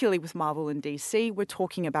 particularly with Marvel and DC, we're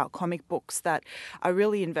talking about comic books that are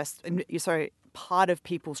really part of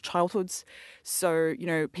people's childhoods. So,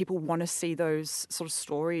 people want to see those sort of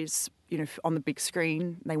stories, on the big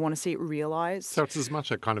screen. They want to see it realised. So it's as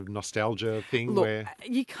much a kind of nostalgia thing. Look, where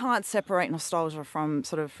you can't separate nostalgia from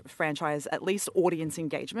sort of franchise, at least audience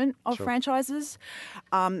engagement of Sure. franchises.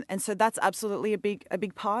 And so that's absolutely a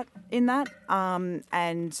big part in that.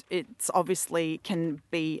 And it's obviously can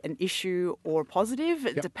be an issue or positive.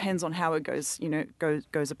 It depends on how it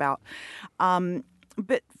goes about.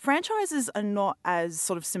 But franchises are not as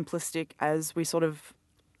sort of simplistic as we sort of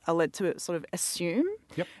are led to sort of assume,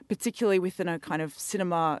 particularly within a kind of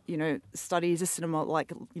cinema, studies, a cinema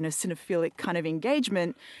cinephilic kind of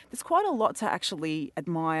engagement. There's quite a lot to actually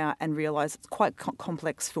admire and realise. It's quite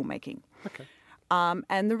complex filmmaking. Okay.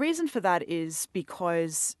 And the reason for that is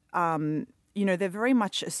because, they're very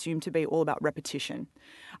much assumed to be all about repetition.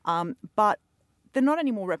 But they're not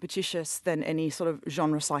any more repetitious than any sort of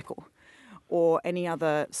genre cycle or any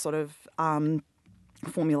other sort of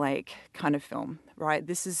formulaic kind of film, right?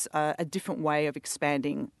 This is a different way of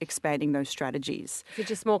expanding those strategies. Is it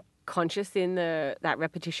just more conscious in that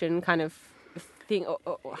repetition kind of thing,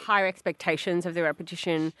 or higher expectations of the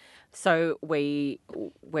repetition, so we're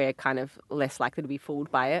kind of less likely to be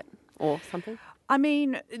fooled by it or something? I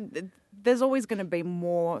mean, there's always going to be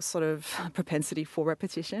more sort of propensity for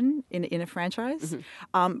repetition in a franchise.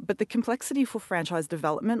 Mm-hmm. But the complexity for franchise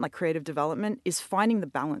development, like creative development, is finding the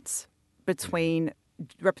balance between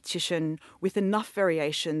repetition with enough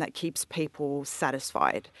variation that keeps people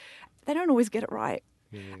satisfied. They don't always get it right.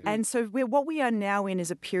 Mm-hmm. And so what we are now in is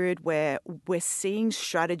a period where we're seeing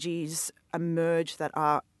strategies emerge that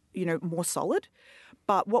are, more solid.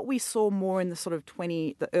 But what we saw more in the sort of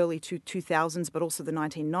the early 2000s, but also the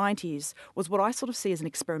 1990s, was what I sort of see as an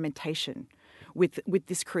experimentation with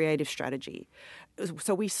this creative strategy.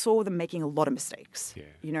 So we saw them making a lot of mistakes.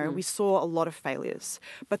 Yeah. We saw a lot of failures.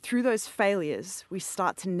 But through those failures, we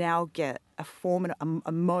start to now get a form and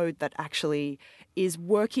a mode that actually is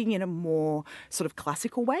working in a more sort of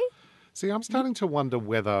classical way. See, I'm starting to wonder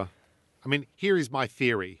whether, here is my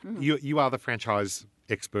theory. You are the franchise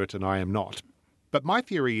expert and I am not. But my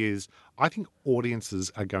theory is I think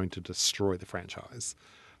audiences are going to destroy the franchise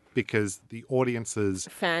because the audiences...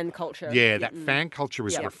 Fan culture. Yeah, that fan culture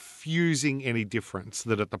is refusing any difference,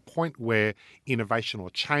 that at the point where innovation or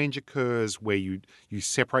change occurs, where you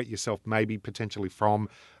separate yourself maybe potentially from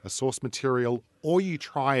a source material or you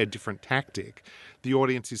try a different tactic, the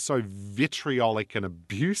audience is so vitriolic and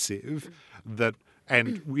abusive that...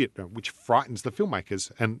 And which frightens the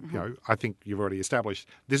filmmakers. And, I think you've already established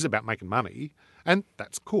this is about making money. And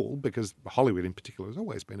that's cool because Hollywood in particular has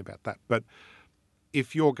always been about that. But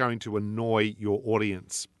if you're going to annoy your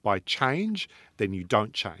audience by change, then you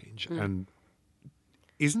don't change. And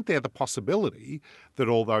isn't there the possibility that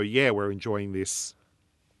although, we're enjoying this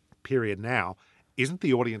period now, isn't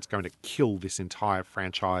the audience going to kill this entire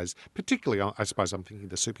franchise, particularly, I suppose I'm thinking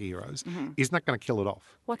the superheroes, isn't that going to kill it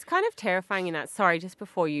off? What's kind of terrifying in that, sorry, just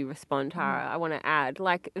before you respond, Tara, I want to add,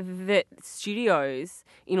 that studios,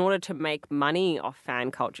 in order to make money off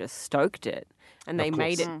fan culture, stoked it. And they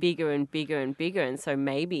made it bigger and bigger and bigger. And so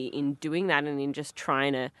maybe in doing that and in just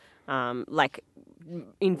trying to,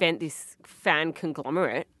 invent this fan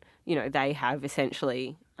conglomerate, they have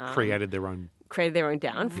essentially... created their own. created their own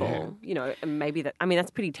downfall. You know, and maybe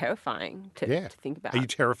that's pretty terrifying to think about. Are you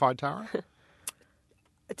terrified, Tara?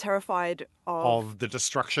 Terrified of the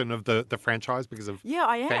destruction of the franchise because of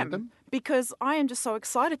I am. fandom? Because I am just so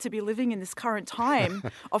excited to be living in this current time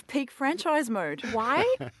of peak franchise mode. Why?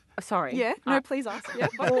 Sorry. Yeah, no, please ask. Yeah.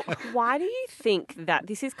 Well, why do you think that,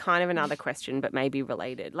 this is kind of another question, but maybe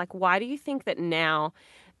related, like why do you think that now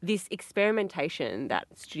this experimentation that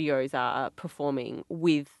studios are performing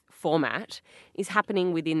with format is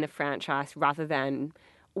happening within the franchise rather than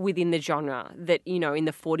within the genre? That, you know, in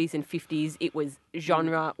the 40s and 50s it was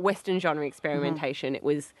genre, Western genre experimentation, it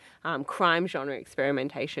was crime genre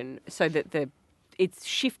experimentation, so that it's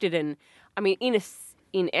shifted. And I mean,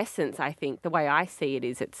 in essence, I think the way I see it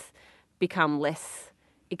is it's become less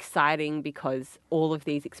exciting because all of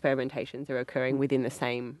these experimentations are occurring within the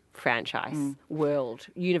same franchise, world,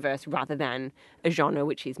 universe, rather than a genre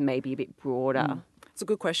which is maybe a bit broader. It's a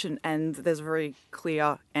good question, and there's a very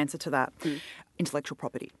clear answer to that. Intellectual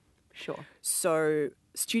property. Sure. So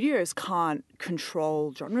studios can't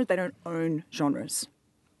control genre. They don't own genres,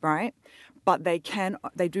 right? But they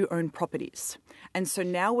do own properties. And so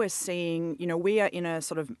now we're seeing, you know, we are in a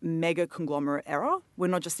sort of mega conglomerate era. We're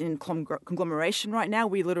not just in conglomeration right now.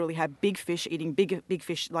 We literally have big fish eating big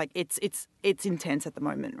fish. Like it's intense at the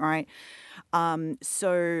moment, right?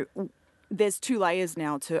 So there's two layers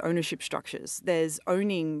now to ownership structures. There's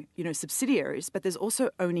owning, you know, subsidiaries, but there's also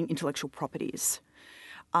owning intellectual properties.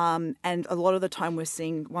 And a lot of the time we're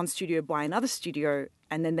seeing one studio buy another studio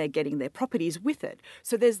and then they're getting their properties with it.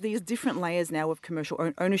 So there's these different layers now of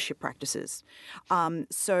commercial ownership practices.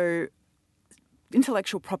 So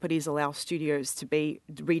intellectual properties allow studios to be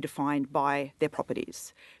redefined by their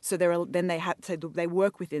properties. So they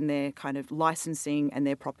work within their kind of licensing and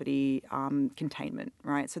their property containment,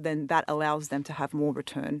 right? So then that allows them to have more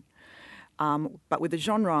return. But with the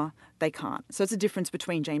genre, they can't. So it's a difference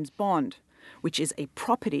between James Bond, which is a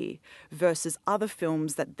property, versus other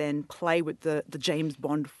films that then play with the James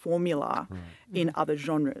Bond formula in other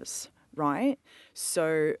genres, right?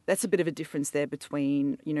 So that's a bit of a difference there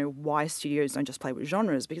between, you know, why studios don't just play with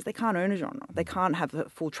genres, because they can't own a genre. They can't have a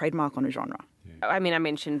full trademark on a genre. I mean, I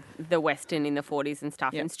mentioned the Western in the 40s and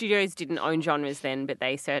stuff, and studios didn't own genres then, but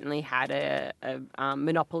they certainly had a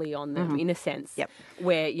monopoly on them in a sense,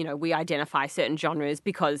 where, you know, we identify certain genres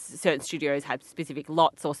because certain studios had specific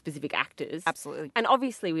lots or specific actors. Absolutely. And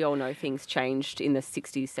obviously we all know things changed in the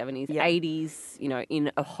 60s, 70s, 80s, you know,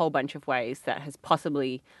 in a whole bunch of ways that has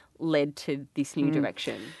possibly led to this new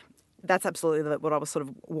direction. That's absolutely what I was sort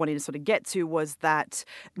of wanting to sort of get to, was that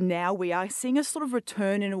now we are seeing a sort of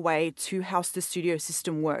return in a way to how the studio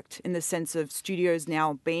system worked, in the sense of studios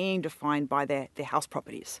now being defined by their house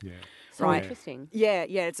properties. Yeah. So interesting. Yeah.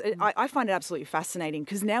 I find it absolutely fascinating,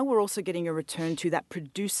 because now we're also getting a return to that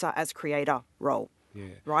producer as creator role. Yeah.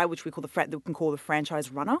 Right, which we can call the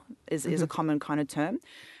franchise runner is a common kind of term.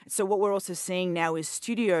 So what we're also seeing now is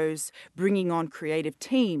studios bringing on creative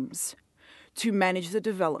teams to manage the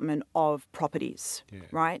development of properties,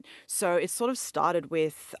 right? So it sort of started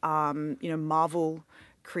with, Marvel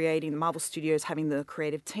Studios having the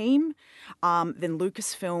creative team. Then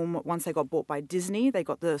Lucasfilm, once they got bought by Disney, they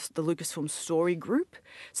got the Lucasfilm Story Group.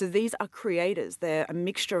 So these are creators. They're a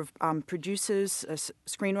mixture of producers,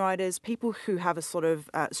 screenwriters, people who have a sort of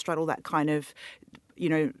straddle that kind of,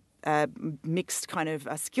 mixed kind of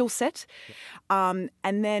skill set. And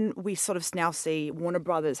then we sort of now see Warner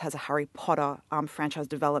Brothers has a Harry Potter franchise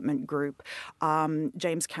development group.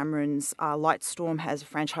 James Cameron's Lightstorm has a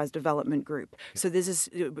franchise development group. So there's this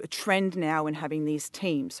trend now in having these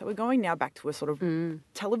teams. So we're going now back to a sort of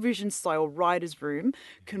television-style writer's room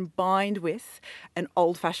combined with an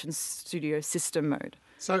old-fashioned studio system mode.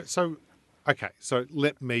 So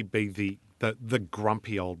let me be the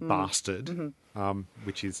grumpy old bastard,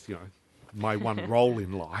 which is, my one role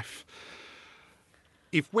in life.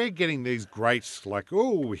 If we're getting these great, like,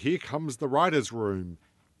 oh, here comes the writer's room,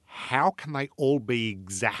 how can they all be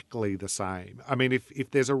exactly the same? I mean,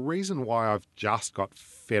 if there's a reason why I've just got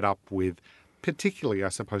fed up with, particularly, I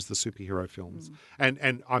suppose, the superhero films,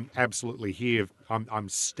 and I'm absolutely here. I'm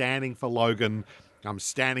standing for Logan. I'm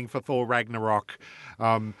standing for Thor Ragnarok.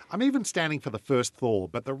 I'm even standing for the first Thor,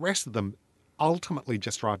 but the rest of them ultimately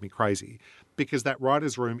just drive me crazy, because that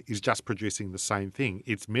writer's room is just producing the same thing.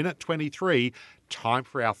 It's minute 23, time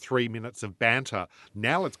for our 3 minutes of banter.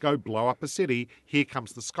 Now let's go blow up a city. Here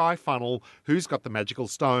comes the sky funnel. Who's got the magical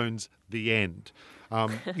stones? The end.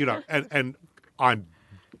 And I'm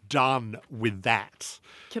done with that.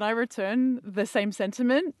 Can I return the same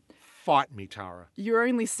sentiment? Fight me, Tara. You're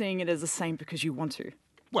only seeing it as the same because you want to.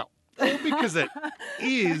 Well, All because it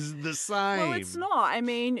is the same. Well, it's not. I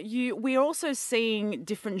mean, we're also seeing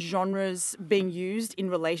different genres being used in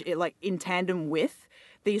relation, like in tandem with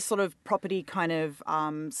these sort of property kind of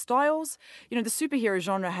styles. You know, the superhero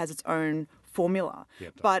genre has its own formula,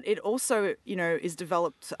 but it also, you know, is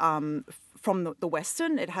developed from the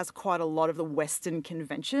Western. It has quite a lot of the Western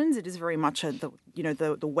conventions. It is very much the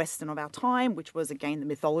Western of our time, which was again the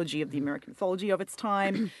mythology of the American mythology of its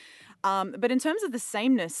time. But in terms of the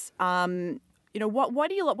sameness, you know, what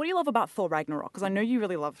do you love about Thor Ragnarok? Because I know you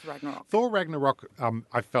really love Ragnarok. Thor Ragnarok,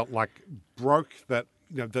 I felt like broke that.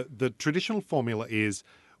 You know, the traditional formula is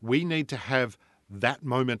we need to have that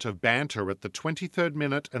moment of banter at the 23rd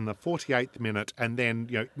minute and the 48th minute, and then,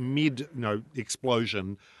 you know, mid,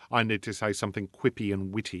 explosion, I need to say something quippy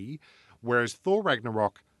and witty. Whereas Thor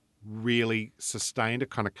Ragnarok really sustained a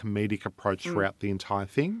kind of comedic approach throughout the entire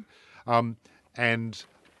thing. And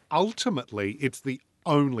ultimately, it's the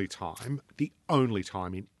only time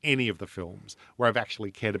in any of the films where I've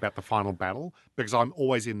actually cared about the final battle, because I'm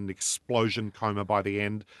always in an explosion coma by the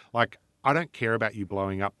end. Like, I don't care about you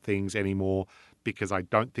blowing up things anymore, because I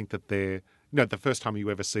don't think that they're, you know, the first time you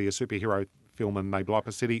ever see a superhero film and they blow up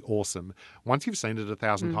a city, awesome. Once you've seen it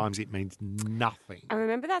 1,000 times, it means nothing. I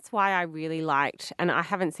remember that's why I really liked, and I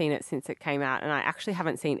haven't seen it since it came out, and I actually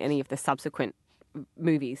haven't seen any of the subsequent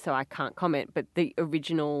movies, so I can't comment, but the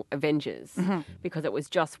original Avengers, because it was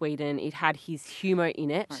Joss Whedon, it had his humour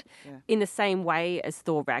in it, in the same way as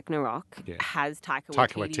Thor Ragnarok has Taika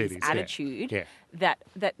Waititi's attitude, that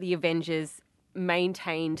the Avengers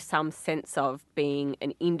maintained some sense of being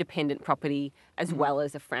an independent property as well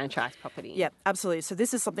as a franchise property. Yeah, absolutely. So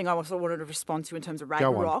this is something I also wanted to respond to in terms of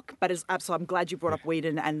Ragnarok, but I'm glad you brought up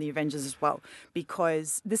Whedon and the Avengers as well,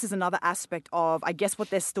 because this is another aspect of, I guess, what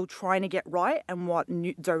they're still trying to get right and what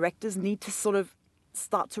new directors need to sort of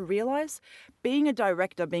start to realise. Being a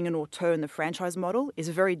director, being an auteur in the franchise model is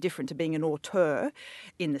very different to being an auteur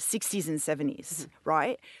in the 60s and 70s,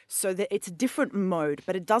 right? So that it's a different mode,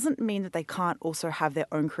 but it doesn't mean that they can't also have their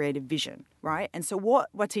own creative vision, right? And so what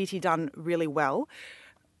Waititi done really well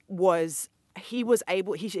was he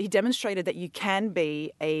demonstrated that you can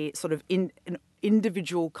be a sort of an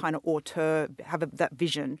individual kind of auteur, have that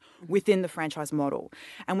vision within the franchise model.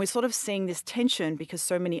 And we're sort of seeing this tension because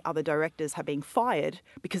so many other directors have been fired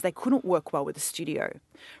because they couldn't work well with the studio,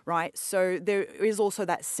 right? So there is also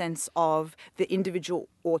that sense of the individual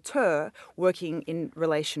auteur working in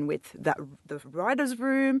relation with the writer's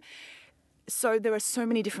room. So there are so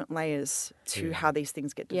many different layers to how these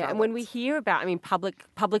things get developed. Yeah, and when we hear about,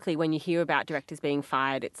 publicly, when you hear about directors being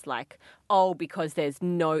fired, it's like, because there's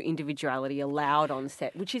no individuality allowed on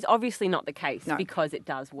set, which is obviously not the case because it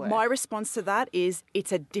does work. My response to that is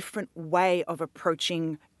it's a different way of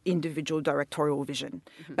approaching individual directorial vision,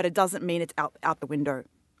 but it doesn't mean it's out the window.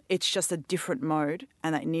 It's just a different mode,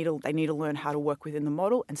 and they need to learn how to work within the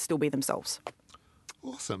model and still be themselves.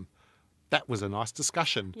 Awesome. That was a nice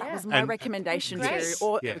discussion. That was my recommendation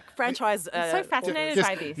to franchise. I'm so fascinated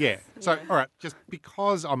by this. Yeah. So, all right, just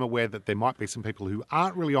because I'm aware that there might be some people who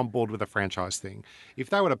aren't really on board with a franchise thing, if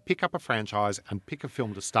they were to pick up a franchise and pick a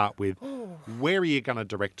film to start with, where are you going to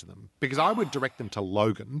direct them? Because I would direct them to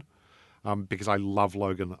Logan. Because I love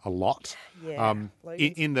Logan a lot. Yeah,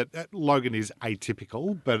 in that Logan is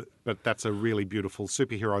atypical, but that's a really beautiful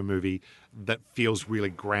superhero movie that feels really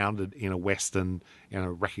grounded in a Western, in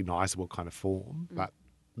a recognisable kind of form. But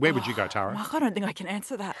where would you go, Tara? I don't think I can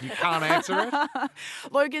answer that. You can't answer it?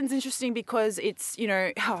 Logan's interesting because it's,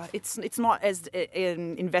 it's not as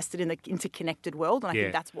invested in the interconnected world, and I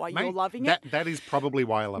think that's why you're loving it. That is probably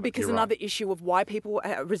why I love it. Because another issue of why people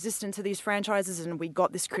are resistant to these franchises, and we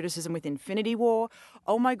got this criticism with Infinity War.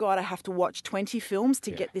 Oh my God, I have to watch 20 films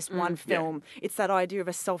to get this one film. Yeah. It's that idea of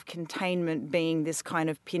a self-containment being this kind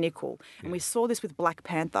of pinnacle. And we saw this with Black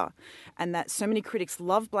Panther, and that so many critics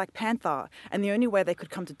love Black Panther, and the only way they could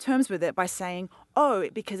come to terms with it by saying,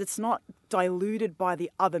 because it's not diluted by the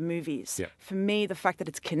other movies. Yeah. For me, the fact that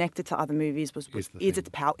it's connected to other movies is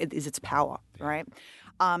its power, right?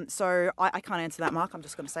 So I can't answer that, Mark. I'm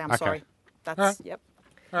just going to say I'm sorry. That's yep.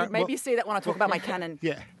 Right, maybe you see that when I talk about my canon.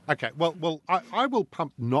 Yeah. Okay. Well, I will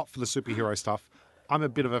pump not for the superhero stuff. I'm a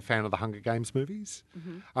bit of a fan of the Hunger Games movies.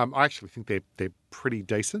 I actually think they're pretty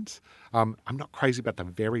decent. I'm not crazy about the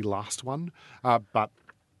very last one, but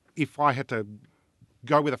if I had to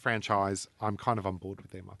go with a franchise, I'm kind of on board with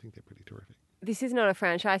them. I think they're pretty terrific. This is not a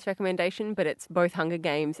franchise recommendation, but it's both Hunger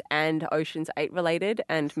Games and Ocean's 8 related,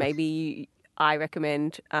 and maybe I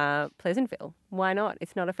recommend Pleasantville. Why not?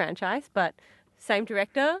 It's not a franchise, but same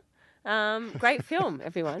director. Great film,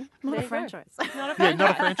 everyone. Not a franchise. Not a franchise. Yeah, not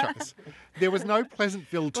a franchise. There was no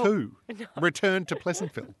Pleasantville 2. Return to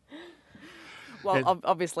Pleasantville. Well, And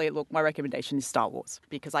obviously, look, my recommendation is Star Wars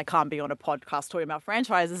because I can't be on a podcast talking about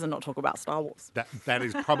franchises and not talk about Star Wars. that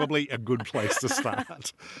is probably a good place to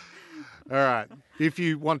start. All right. If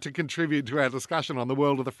you want to contribute to our discussion on the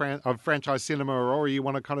world of of franchise cinema, or you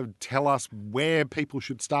want to kind of tell us where people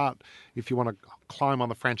should start, if you want to climb on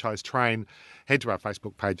the franchise train, head to our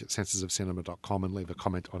Facebook page at sensorsofcinema.com and leave a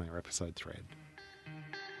comment on our episode thread.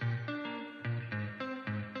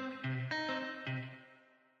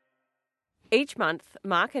 Each month,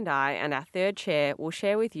 Mark and I and our third chair will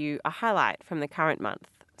share with you a highlight from the current month,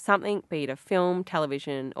 something, be it a film,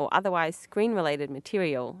 television, or otherwise screen-related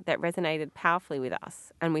material that resonated powerfully with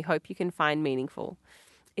us, and we hope you can find meaningful.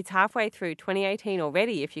 It's halfway through 2018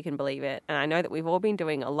 already, if you can believe it, and I know that we've all been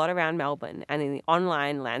doing a lot around Melbourne and in the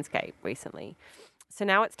online landscape recently. So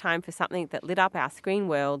now it's time for something that lit up our screen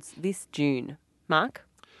worlds this June. Mark?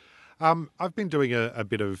 I've been doing a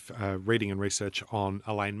bit of reading and research on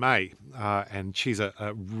Elaine May, and she's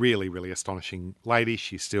a really, really astonishing lady.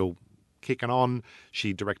 She's still kicking on.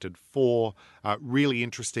 She directed 4 really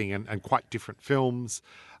interesting and quite different films,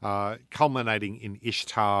 culminating in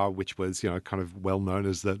Ishtar, which was, kind of well known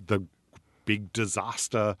as the big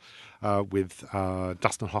disaster with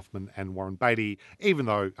Dustin Hoffman and Warren Beatty, even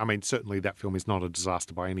though, certainly that film is not a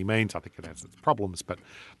disaster by any means. I think it has its problems, but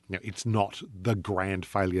it's not the grand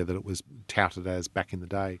failure that it was touted as back in the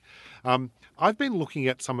day. I've been looking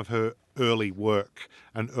at some of her early work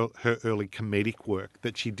and her early comedic work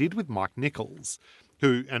that she did with Mike Nichols,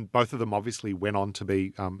 and both of them obviously went on to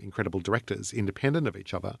be incredible directors, independent of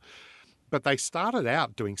each other. But they started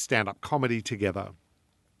out doing stand-up comedy together.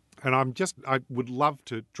 And I would love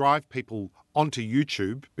to drive people onto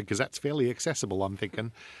YouTube, because that's fairly accessible, I'm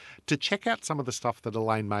thinking, to check out some of the stuff that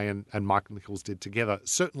Elaine May and Mike Nichols did together.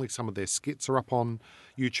 Certainly some of their skits are up on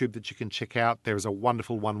YouTube that you can check out. There's a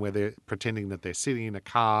wonderful one where they're pretending that they're sitting in a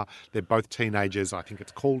car. They're both teenagers. I think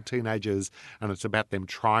it's called Teenagers, and it's about them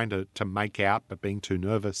trying to make out but being too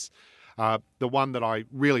nervous. The one that I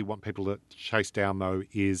really want people to chase down, though,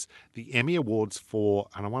 is the Emmy Awards for,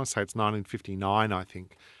 and I want to say it's 1959, I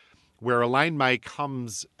think, where Elaine May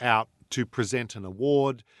comes out to present an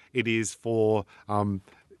award. It is for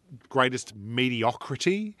greatest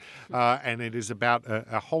mediocrity, and it is about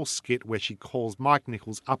a whole skit where she calls Mike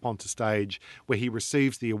Nichols up onto stage, where he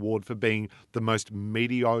receives the award for being the most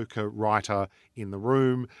mediocre writer in the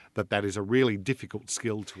room, that is a really difficult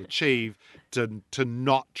skill to achieve, to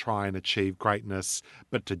not try and achieve greatness,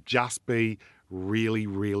 but to just be really,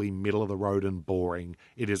 really middle of the road and boring.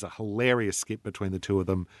 It is a hilarious skit between the two of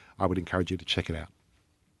them. I would encourage you to check it out.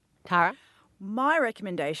 Tara? My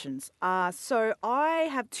recommendations. So I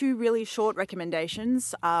have 2 really short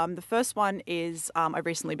recommendations. The first one is I've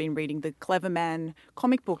recently been reading the Clever Man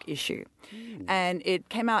comic book issue. And it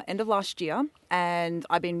came out end of last year. And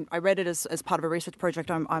I read it as part of a research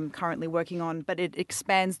project I'm currently working on, but it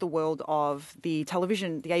expands the world of the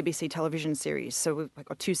ABC television series. So we've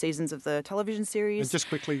got 2 seasons of the television series. And just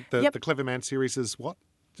quickly, the Clever Man series is what?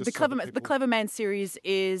 The Clever Man series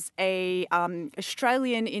is a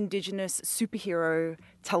Australian Indigenous superhero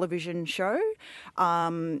television show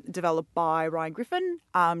developed by Ryan Griffin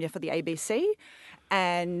for the ABC.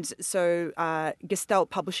 And so Gestalt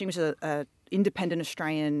Publishing, which is a independent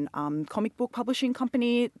Australian comic book publishing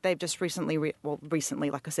company, they've just recently,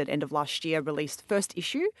 like I said, end of last year, released first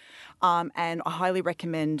issue. And I highly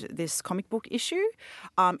recommend this comic book issue.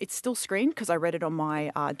 It's still screened because I read it on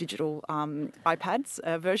my digital iPad's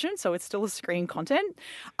version, so it's still a screen content.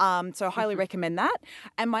 So I highly recommend that.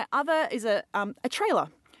 And my other is a trailer.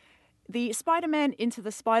 The Spider-Man Into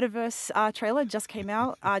the Spider-Verse trailer just came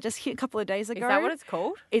out just a couple of days ago. Is that what it's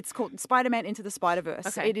called? It's called Spider-Man Into the Spider-Verse.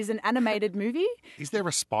 Okay. It is an animated movie. Is there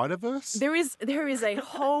a Spider-Verse? There is a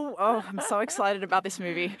whole... Oh, I'm so excited about this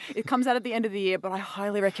movie. It comes out at the end of the year, but I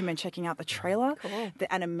highly recommend checking out the trailer. Cool.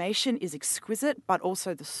 The animation is exquisite, but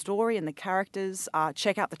also the story and the characters.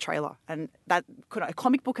 Check out the trailer. And a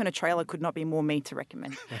comic book and a trailer could not be more me to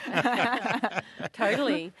recommend.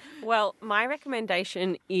 Totally. Well, my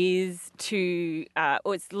recommendation is to,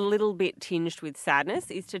 it's a little bit tinged with sadness,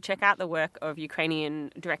 is to check out the work of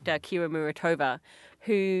Ukrainian director Kira Muratova,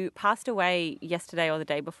 who passed away yesterday or the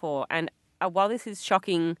day before. And while this is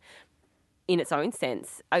shocking in its own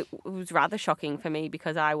sense, it was rather shocking for me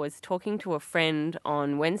because I was talking to a friend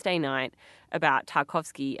on Wednesday night about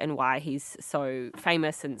Tarkovsky and why he's so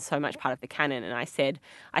famous and so much part of the canon. And I said,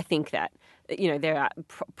 I think that, there are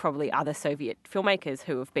probably other Soviet filmmakers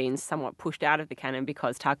who have been somewhat pushed out of the canon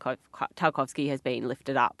because Tarkovsky has been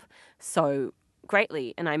lifted up so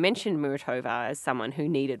greatly. And I mentioned Muratova as someone who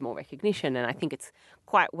needed more recognition. And I think it's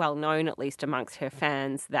quite well known, at least amongst her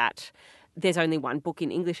fans, that there's only one book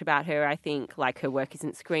in English about her, I think. Like, her work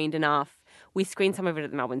isn't screened enough. We screened some of it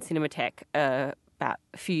at the Melbourne Cinematheque about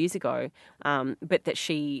a few years ago, but that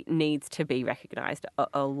she needs to be recognised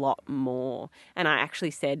a lot more. And I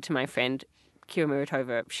actually said to my friend Kira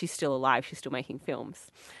Muratova, she's still alive, she's still making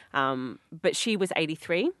films. But she was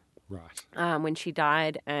 83 when she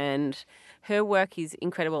died, and her work is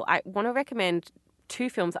incredible. I want to recommend 2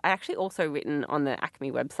 films. I actually also written on the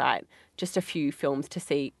Acme website just a few films to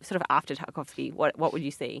see sort of after Tarkovsky. What would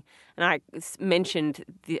you see? And I mentioned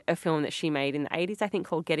a film that she made in the 80s, I think,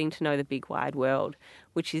 called Getting to Know the Big Wide World,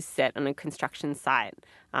 which is set on a construction site.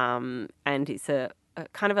 And it's a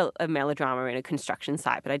kind of a melodrama in a construction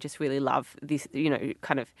site, but I just really love this,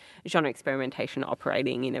 kind of genre experimentation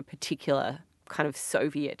operating in a particular kind of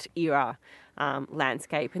Soviet era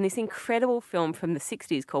landscape. And this incredible film from the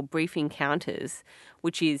 60s called Brief Encounters,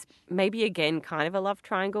 which is maybe, again, kind of a love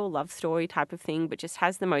triangle, love story type of thing, but just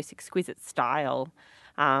has the most exquisite style,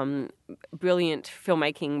 brilliant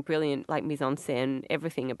filmmaking, brilliant like mise-en-scène,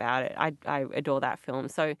 everything about it. I adore that film.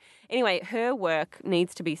 So anyway, her work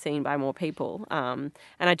needs to be seen by more people. And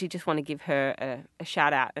I did just want to give her a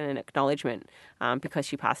shout out and an acknowledgement because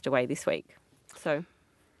she passed away this week. So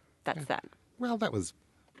that's that. Well, that was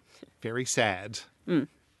very sad. All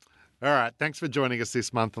right. Thanks for joining us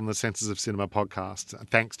this month on the Senses of Cinema podcast.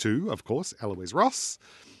 Thanks to, of course, Eloise Ross,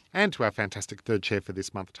 and to our fantastic third chair for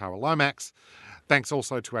this month, Tara Lomax. Thanks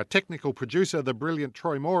also to our technical producer, the brilliant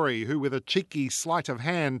Troy Morey, who with a cheeky sleight of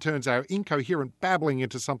hand turns our incoherent babbling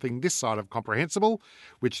into something this side of comprehensible,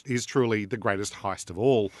 which is truly the greatest heist of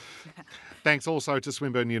all. Thanks also to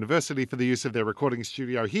Swinburne University for the use of their recording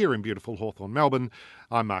studio here in beautiful Hawthorne, Melbourne.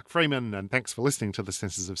 I'm Mark Freeman, and thanks for listening to the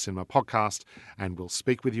Senses of Cinema podcast, and we'll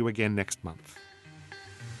speak with you again next month.